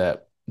things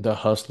that the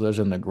hustlers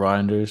and the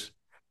grinders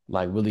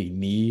like really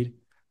need,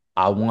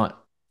 I want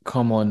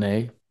Comme On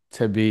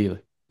to be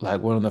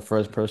like one of the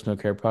first personal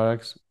care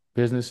products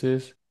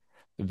businesses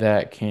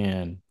that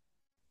can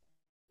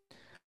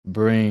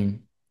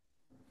bring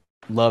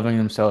loving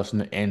themselves from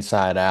the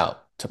inside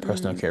out to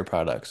personal Mm. care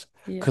products.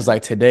 Because Yeah.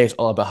 like today it's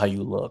all about how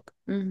you look,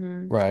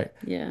 Mm-hmm. right?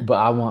 Yeah. But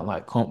I want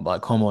like Comme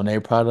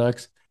On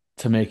products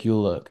to make you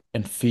look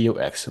and feel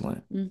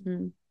excellent.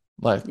 Mm-hmm.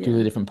 Like through Yeah.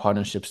 the different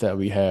partnerships that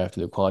we have,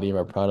 through the quality of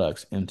our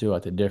products, and through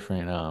like the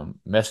different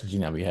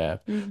messaging that we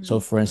have. Mm-hmm. So,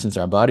 for instance,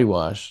 our body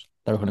wash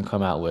that we're going to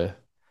come out with,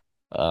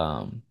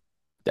 um,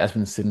 that's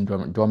been sitting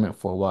dormant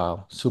for a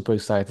while. Super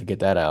excited to get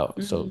that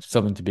out. So, Mm-hmm.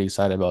 something to be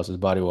excited about is this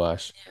body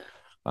wash.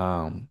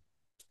 Yeah. Um,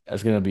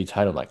 it's going to be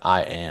titled like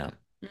 "I Am,"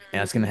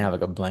 and it's going to Mm. have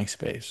like a blank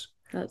space,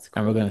 That's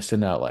and we're cool. going to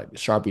send out like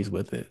Sharpies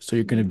with it, so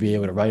you're going to be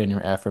able to Mm. write in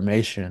your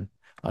affirmation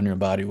on your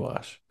body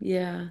wash.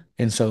 Yeah.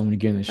 And so when you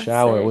get in the That's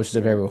shower, which sick. is a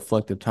Yeah. very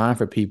reflective time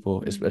for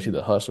people, especially Mm-hmm.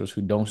 the hustlers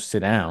who don't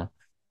sit down,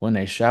 when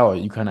they shower,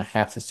 you kind of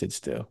have to sit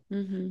still.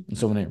 Mm-hmm. And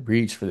so when they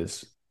reach for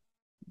this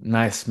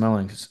nice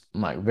smelling,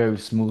 like very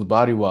smooth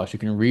body wash, you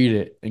can read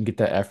it and get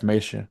that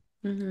affirmation.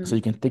 Mm-hmm. So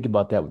you can think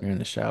about that when you're in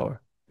the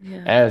shower,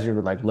 Yeah. as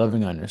you're like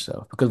loving on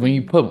yourself. Because when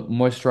you Mm-hmm. put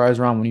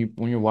moisturizer on,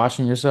 when you're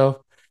washing yourself,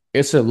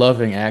 it's a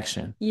loving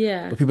action.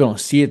 Yeah. But people don't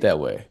see it that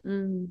way.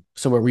 Mm.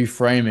 So we're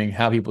reframing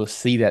how people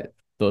see that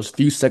those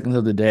few seconds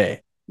of the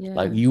day,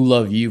 like Yeah. you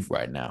love you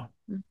right now.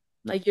 Mm.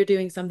 Like you're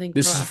doing something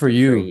This is for proactive for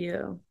you. you.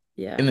 And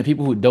Yeah. the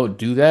people who don't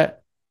do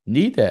that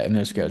need that in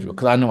their schedule Mm.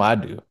 because I know I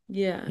do,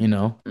 Yeah. you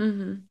know?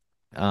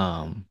 Mm-hmm.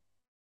 Um,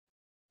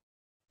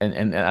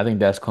 and I think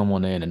that's Come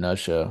On In a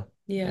nutshell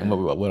and Yeah.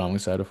 what I'm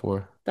excited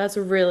for. That's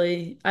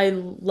really, I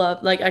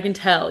love, like, I can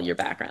tell your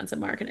background's in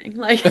marketing,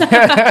 like,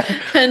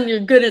 and you're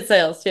good at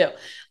sales too.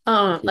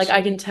 Like, I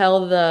Appreciate can it.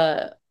 tell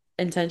the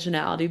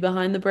intentionality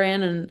behind the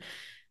brand, and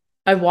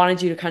I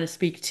wanted you to kind of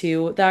speak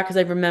to that because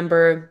I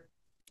remember,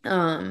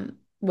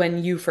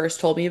 when you first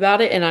told me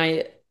about it, and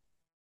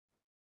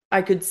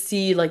I could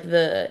see like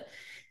the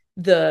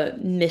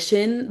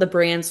mission, the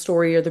brand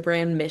story or the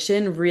brand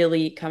mission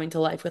really coming to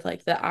life with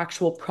like the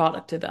actual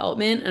product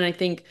development. And I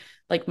think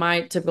like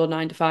my typical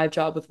 9 to 5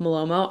 job with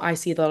Malomo, I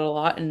see that a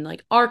lot. And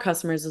like our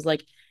customers is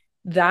like,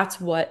 that's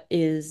what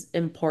is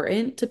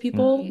important to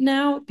people Mhm.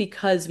 now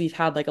because we've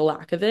had like a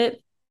lack of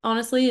it,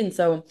 honestly. And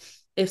so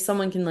if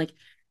someone can like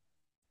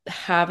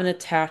have an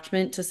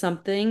attachment to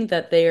something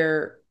that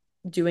they're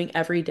doing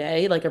every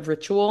day, like a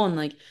ritual and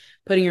like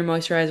putting your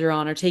moisturizer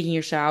on or taking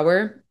your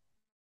shower,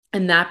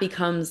 and that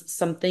becomes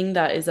something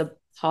that is a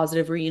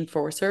positive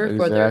reinforcer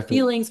for their Exactly.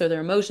 feelings or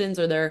their emotions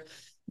or their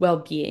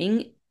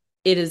well-being,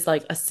 it is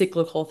like a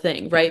cyclical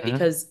thing, right? Hmm.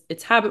 Because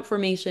it's habit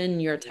formation,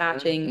 you're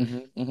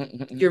attaching Hmm.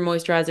 Hmm. your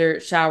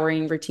moisturizer,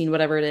 showering routine,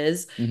 whatever it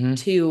is, Hmm.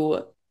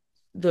 to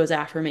those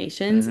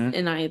affirmations. Hmm.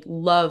 And I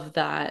love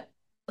that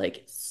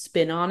like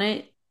spin on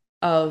it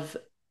of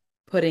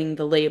putting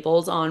the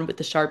labels on with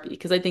the Sharpie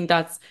because I think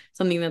that's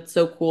something that's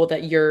so cool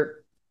that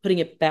you're putting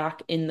it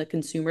back in the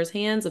consumer's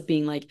hands of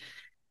being like,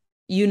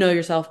 you know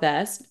yourself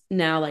best.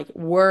 Now, like,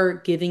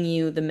 we're giving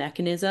you the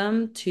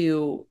mechanism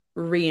to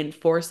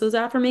reinforce those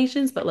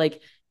affirmations, but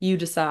like, you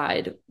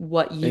decide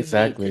what you need to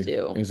Exactly.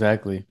 do.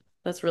 Exactly.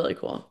 That's really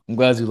cool. I'm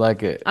glad you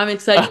like it. I'm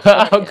excited for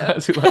I'm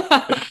glad you like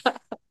it. you.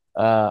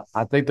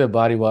 I think the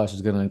body wash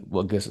is gonna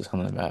what gets us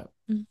on the map.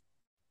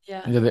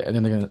 Yeah. And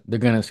then they're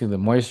gonna see the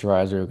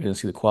moisturizer, they're gonna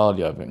see the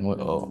quality of it. And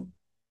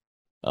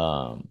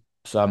Mhm.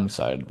 so I'm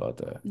excited about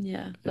that.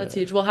 Yeah, that's Yeah.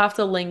 huge. We'll have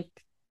to link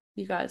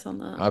you guys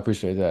on I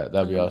appreciate that.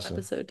 That'd be the awesome.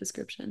 episode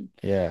description.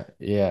 Yeah,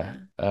 yeah.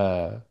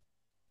 Yeah.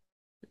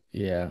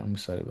 Yeah, I'm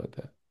excited about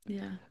that.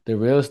 Yeah. The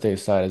real estate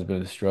side has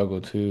been a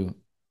struggle too.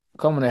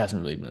 Common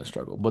hasn't really been a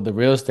struggle, but the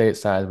real estate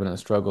side has been a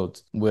struggle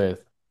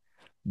with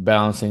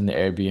balancing the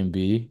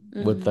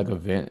Airbnb with like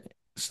event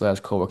slash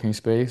co-working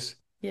space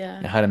Yeah.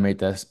 and how to make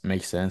that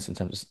make sense in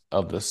terms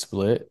of the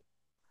split.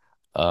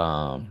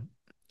 Um,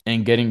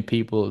 and getting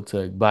people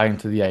to buy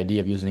into the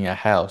idea of using a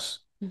house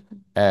Mhm.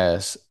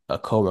 as a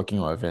co-working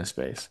or event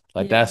space.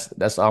 Like Yeah.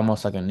 that's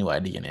almost like a new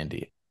idea in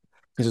India.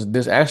 Because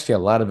there's actually a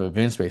lot of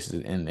event spaces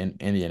in Yeah.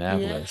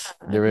 Indianapolis.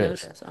 I've There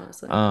is. noticed,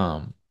 honestly.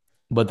 Um,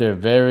 but they're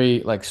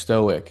very like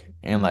stoic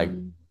and like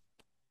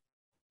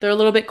They're a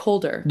little bit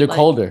colder. they're Like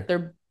colder.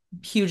 they're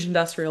huge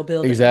industrial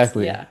buildings.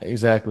 Exactly. Yeah.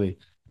 Exactly.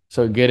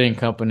 So getting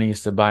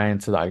companies to buy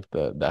into like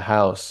the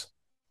house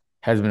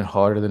has been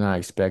harder than I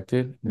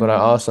expected. But I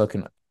also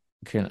can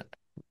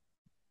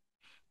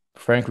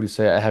frankly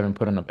say I haven't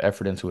put enough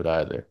effort into it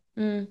either.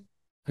 Mm,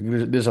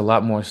 Like there's a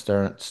lot more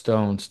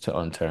stones to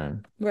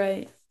unturn.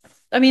 right.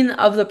 I mean,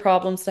 of the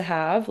problems to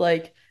have,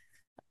 like,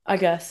 I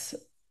guess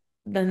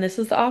then this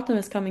is the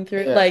optimist coming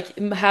through. Yeah. Like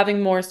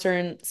having more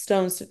certain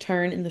stones to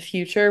turn in the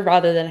future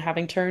rather than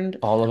having turned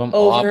All of them.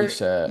 Oh, I'll be over.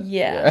 sad.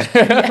 Yeah.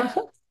 Yeah.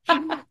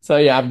 Yeah. So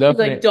yeah, I'm He's like,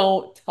 definitely.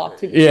 don't talk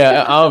to me.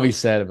 Yeah, I'll be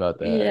sad about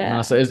that. No,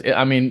 Yeah. so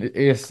I mean,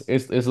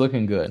 it's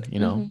looking good, you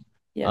know.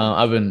 Yeah.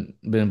 I've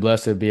been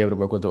blessed to be able to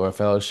work with the Orr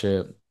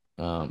Fellowship.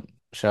 Shout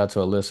out to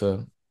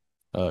Alyssa,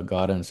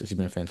 Gaudens. She's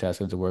been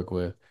fantastic to work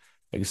with.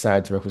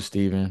 Excited to work with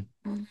Steven.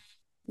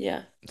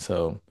 Yeah.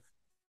 So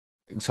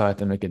excited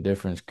to make a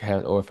difference.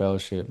 Have Orr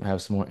Fellowship,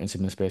 have some more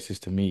intimate spaces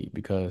to meet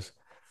because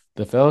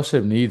the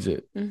fellowship needs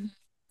it.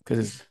 Because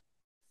it's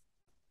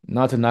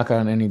not to knock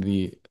out any of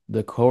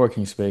the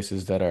co-working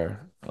spaces that are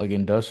like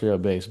industrial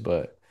based,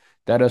 but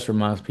that just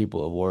reminds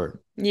people of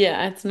work.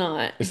 Yeah, it's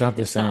not. It's not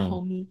the It's not same.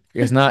 homey.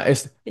 It's not.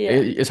 Yeah.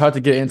 It's hard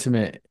to get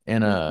intimate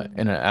Mhm.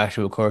 in an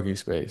actual co-working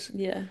space.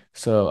 Yeah.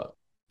 So,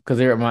 because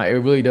it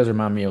really does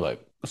remind me of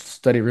like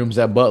study rooms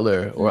at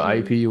Butler or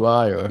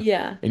IUPUI or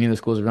Yeah. any of the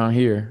schools around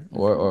here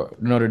or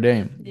Notre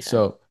Dame. Yeah.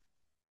 So,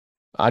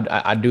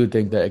 I do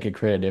think that it could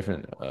create a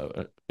different.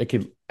 It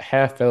could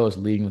have fellows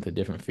leading with a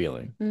different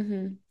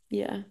feeling.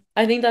 Yeah.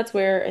 I think that's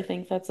where I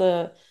think that's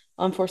a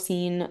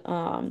unforeseen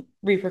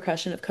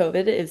repercussion of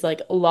COVID is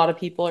like a lot of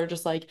people are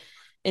just like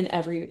in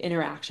every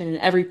interaction in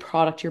every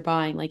product you're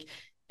buying, like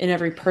in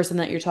every person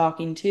that you're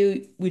talking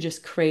to, we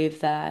just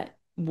crave that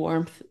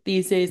warmth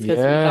these days because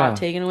it got Yeah.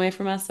 taken away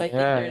from us. So I think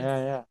Yeah.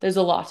 Yeah. Yeah. there's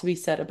a lot to be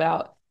said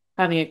about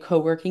having a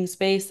co-working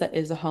space that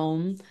is a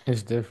home.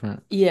 It's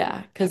different.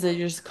 Yeah, because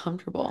you're just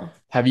comfortable.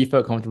 Have you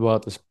felt comfortable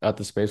at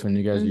the space when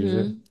you guys use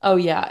it? Oh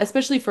yeah,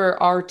 especially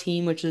for our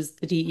team, which is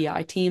the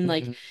DEI team,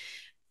 like Mhm.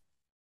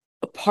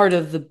 a part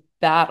of the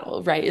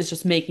battle, right, is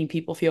just making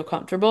people feel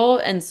comfortable.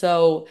 And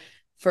so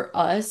for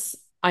us,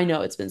 I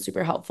know it's been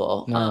super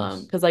helpful.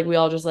 Nice. Because like we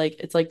all just like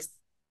it's like,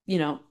 you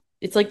know,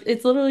 it's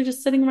literally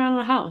just sitting around in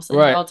a house and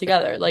we're Right. all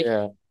together. Like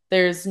Yeah.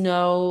 there's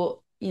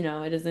no,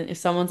 it isn't if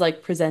someone's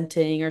like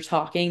presenting or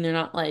talking, they're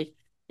not like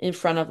in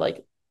front of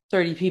like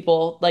 30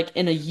 people like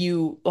in a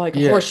U like a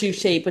Yeah. horseshoe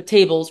shape with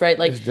tables, right?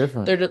 Like It's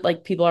different. they're just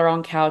like people are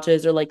on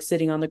couches or like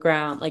sitting on the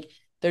ground. Like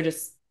they're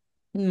just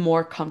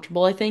more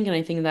comfortable, I think. And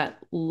I think that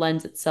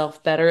lends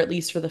itself better, at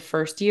least for the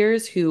first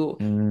years who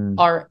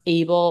are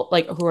able,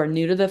 like who are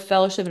new to the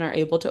fellowship and are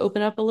able to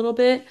open up a little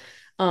bit.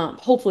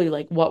 Hopefully,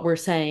 like what we're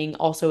saying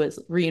also is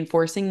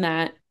reinforcing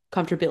that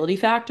comfortability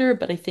factor.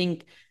 But I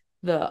think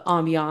the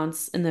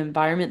ambiance and the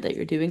environment that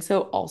you're doing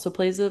so also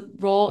plays a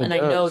role. It And I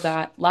know does.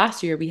 that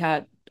last year we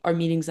had our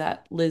meetings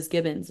at Liz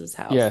Gibbons's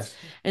house. Yes.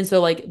 And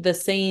so like the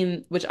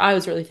same, which I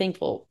was really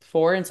thankful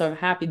for. And so I'm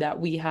happy that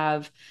we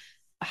have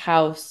a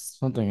house.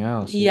 Something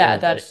else. Yeah,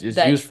 It's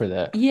used for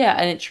that. yeah,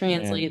 and it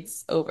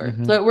translates over. So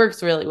hmm it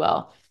works really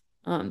well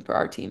for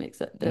our team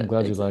except I'm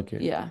glad you like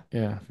it. yeah.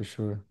 Yeah, for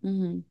sure.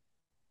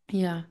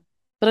 Yeah.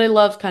 But I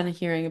love kind of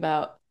hearing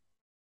about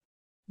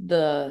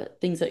the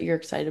things that you're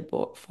excited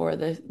for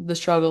the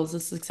struggles, the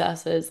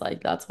successes.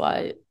 Like that's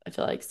why I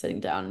feel like sitting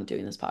down and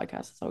doing this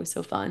podcast is always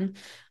so fun.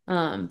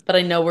 But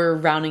I know we're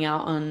rounding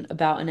out on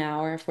about an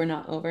hour if we're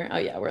not over. Oh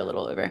yeah, we're a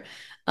little over.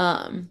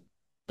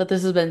 But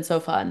this has been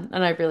so fun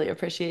and I really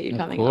appreciate you Of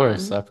coming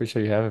course. on. I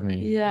appreciate you having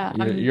me. Yeah,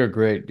 You're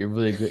great. You're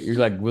really good. You're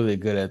like really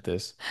good at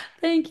this.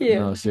 thank you.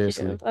 No, Thank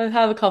seriously. you. I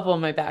have a couple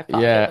in my back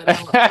pocket, but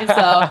so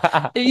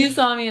Yeah. if you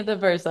saw me at the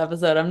first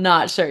episode, I'm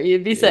not sure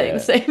you'd be saying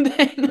the Yeah. same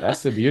thing.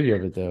 That's the beauty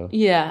of it though.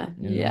 Yeah,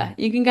 You yeah. know?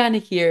 You can kind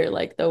of hear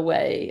like the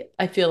way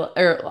I feel,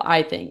 or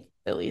I think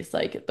at least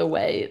like the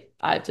way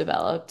I've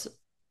developed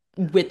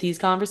with these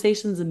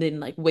conversations and been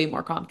like way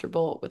more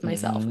comfortable with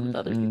myself and with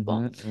other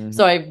people.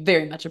 So I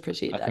very much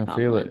appreciate I that can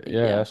feel compliment. it. Thank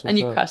Yeah, you. that's And what's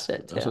you up. crushed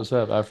it That's too. what's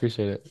up. I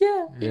appreciate it.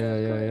 Yeah, Yeah,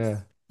 of yeah, course.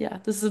 yeah. Yeah,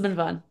 this has been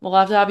fun. We'll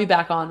have to have you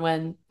back on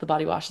when the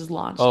body wash is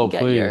launched Oh, and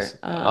get your please.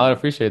 I'd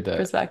appreciate that.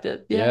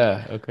 perspective.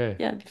 Yeah. Yeah, okay.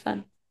 Yeah, it'd be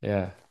fun.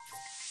 Yeah.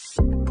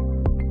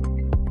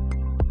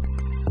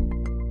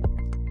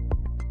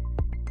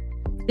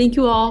 Thank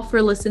you all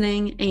for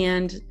listening.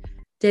 And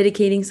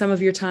dedicating some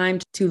of your time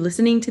to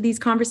listening to these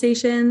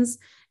conversations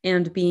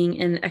and being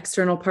an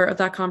external part of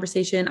that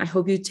conversation. I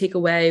hope you take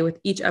away with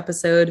each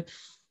episode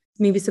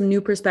maybe some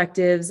new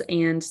perspectives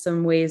and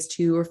some ways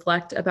to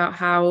reflect about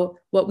how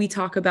what we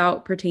talk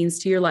about pertains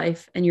to your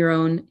life and your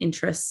own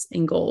interests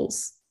and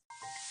goals.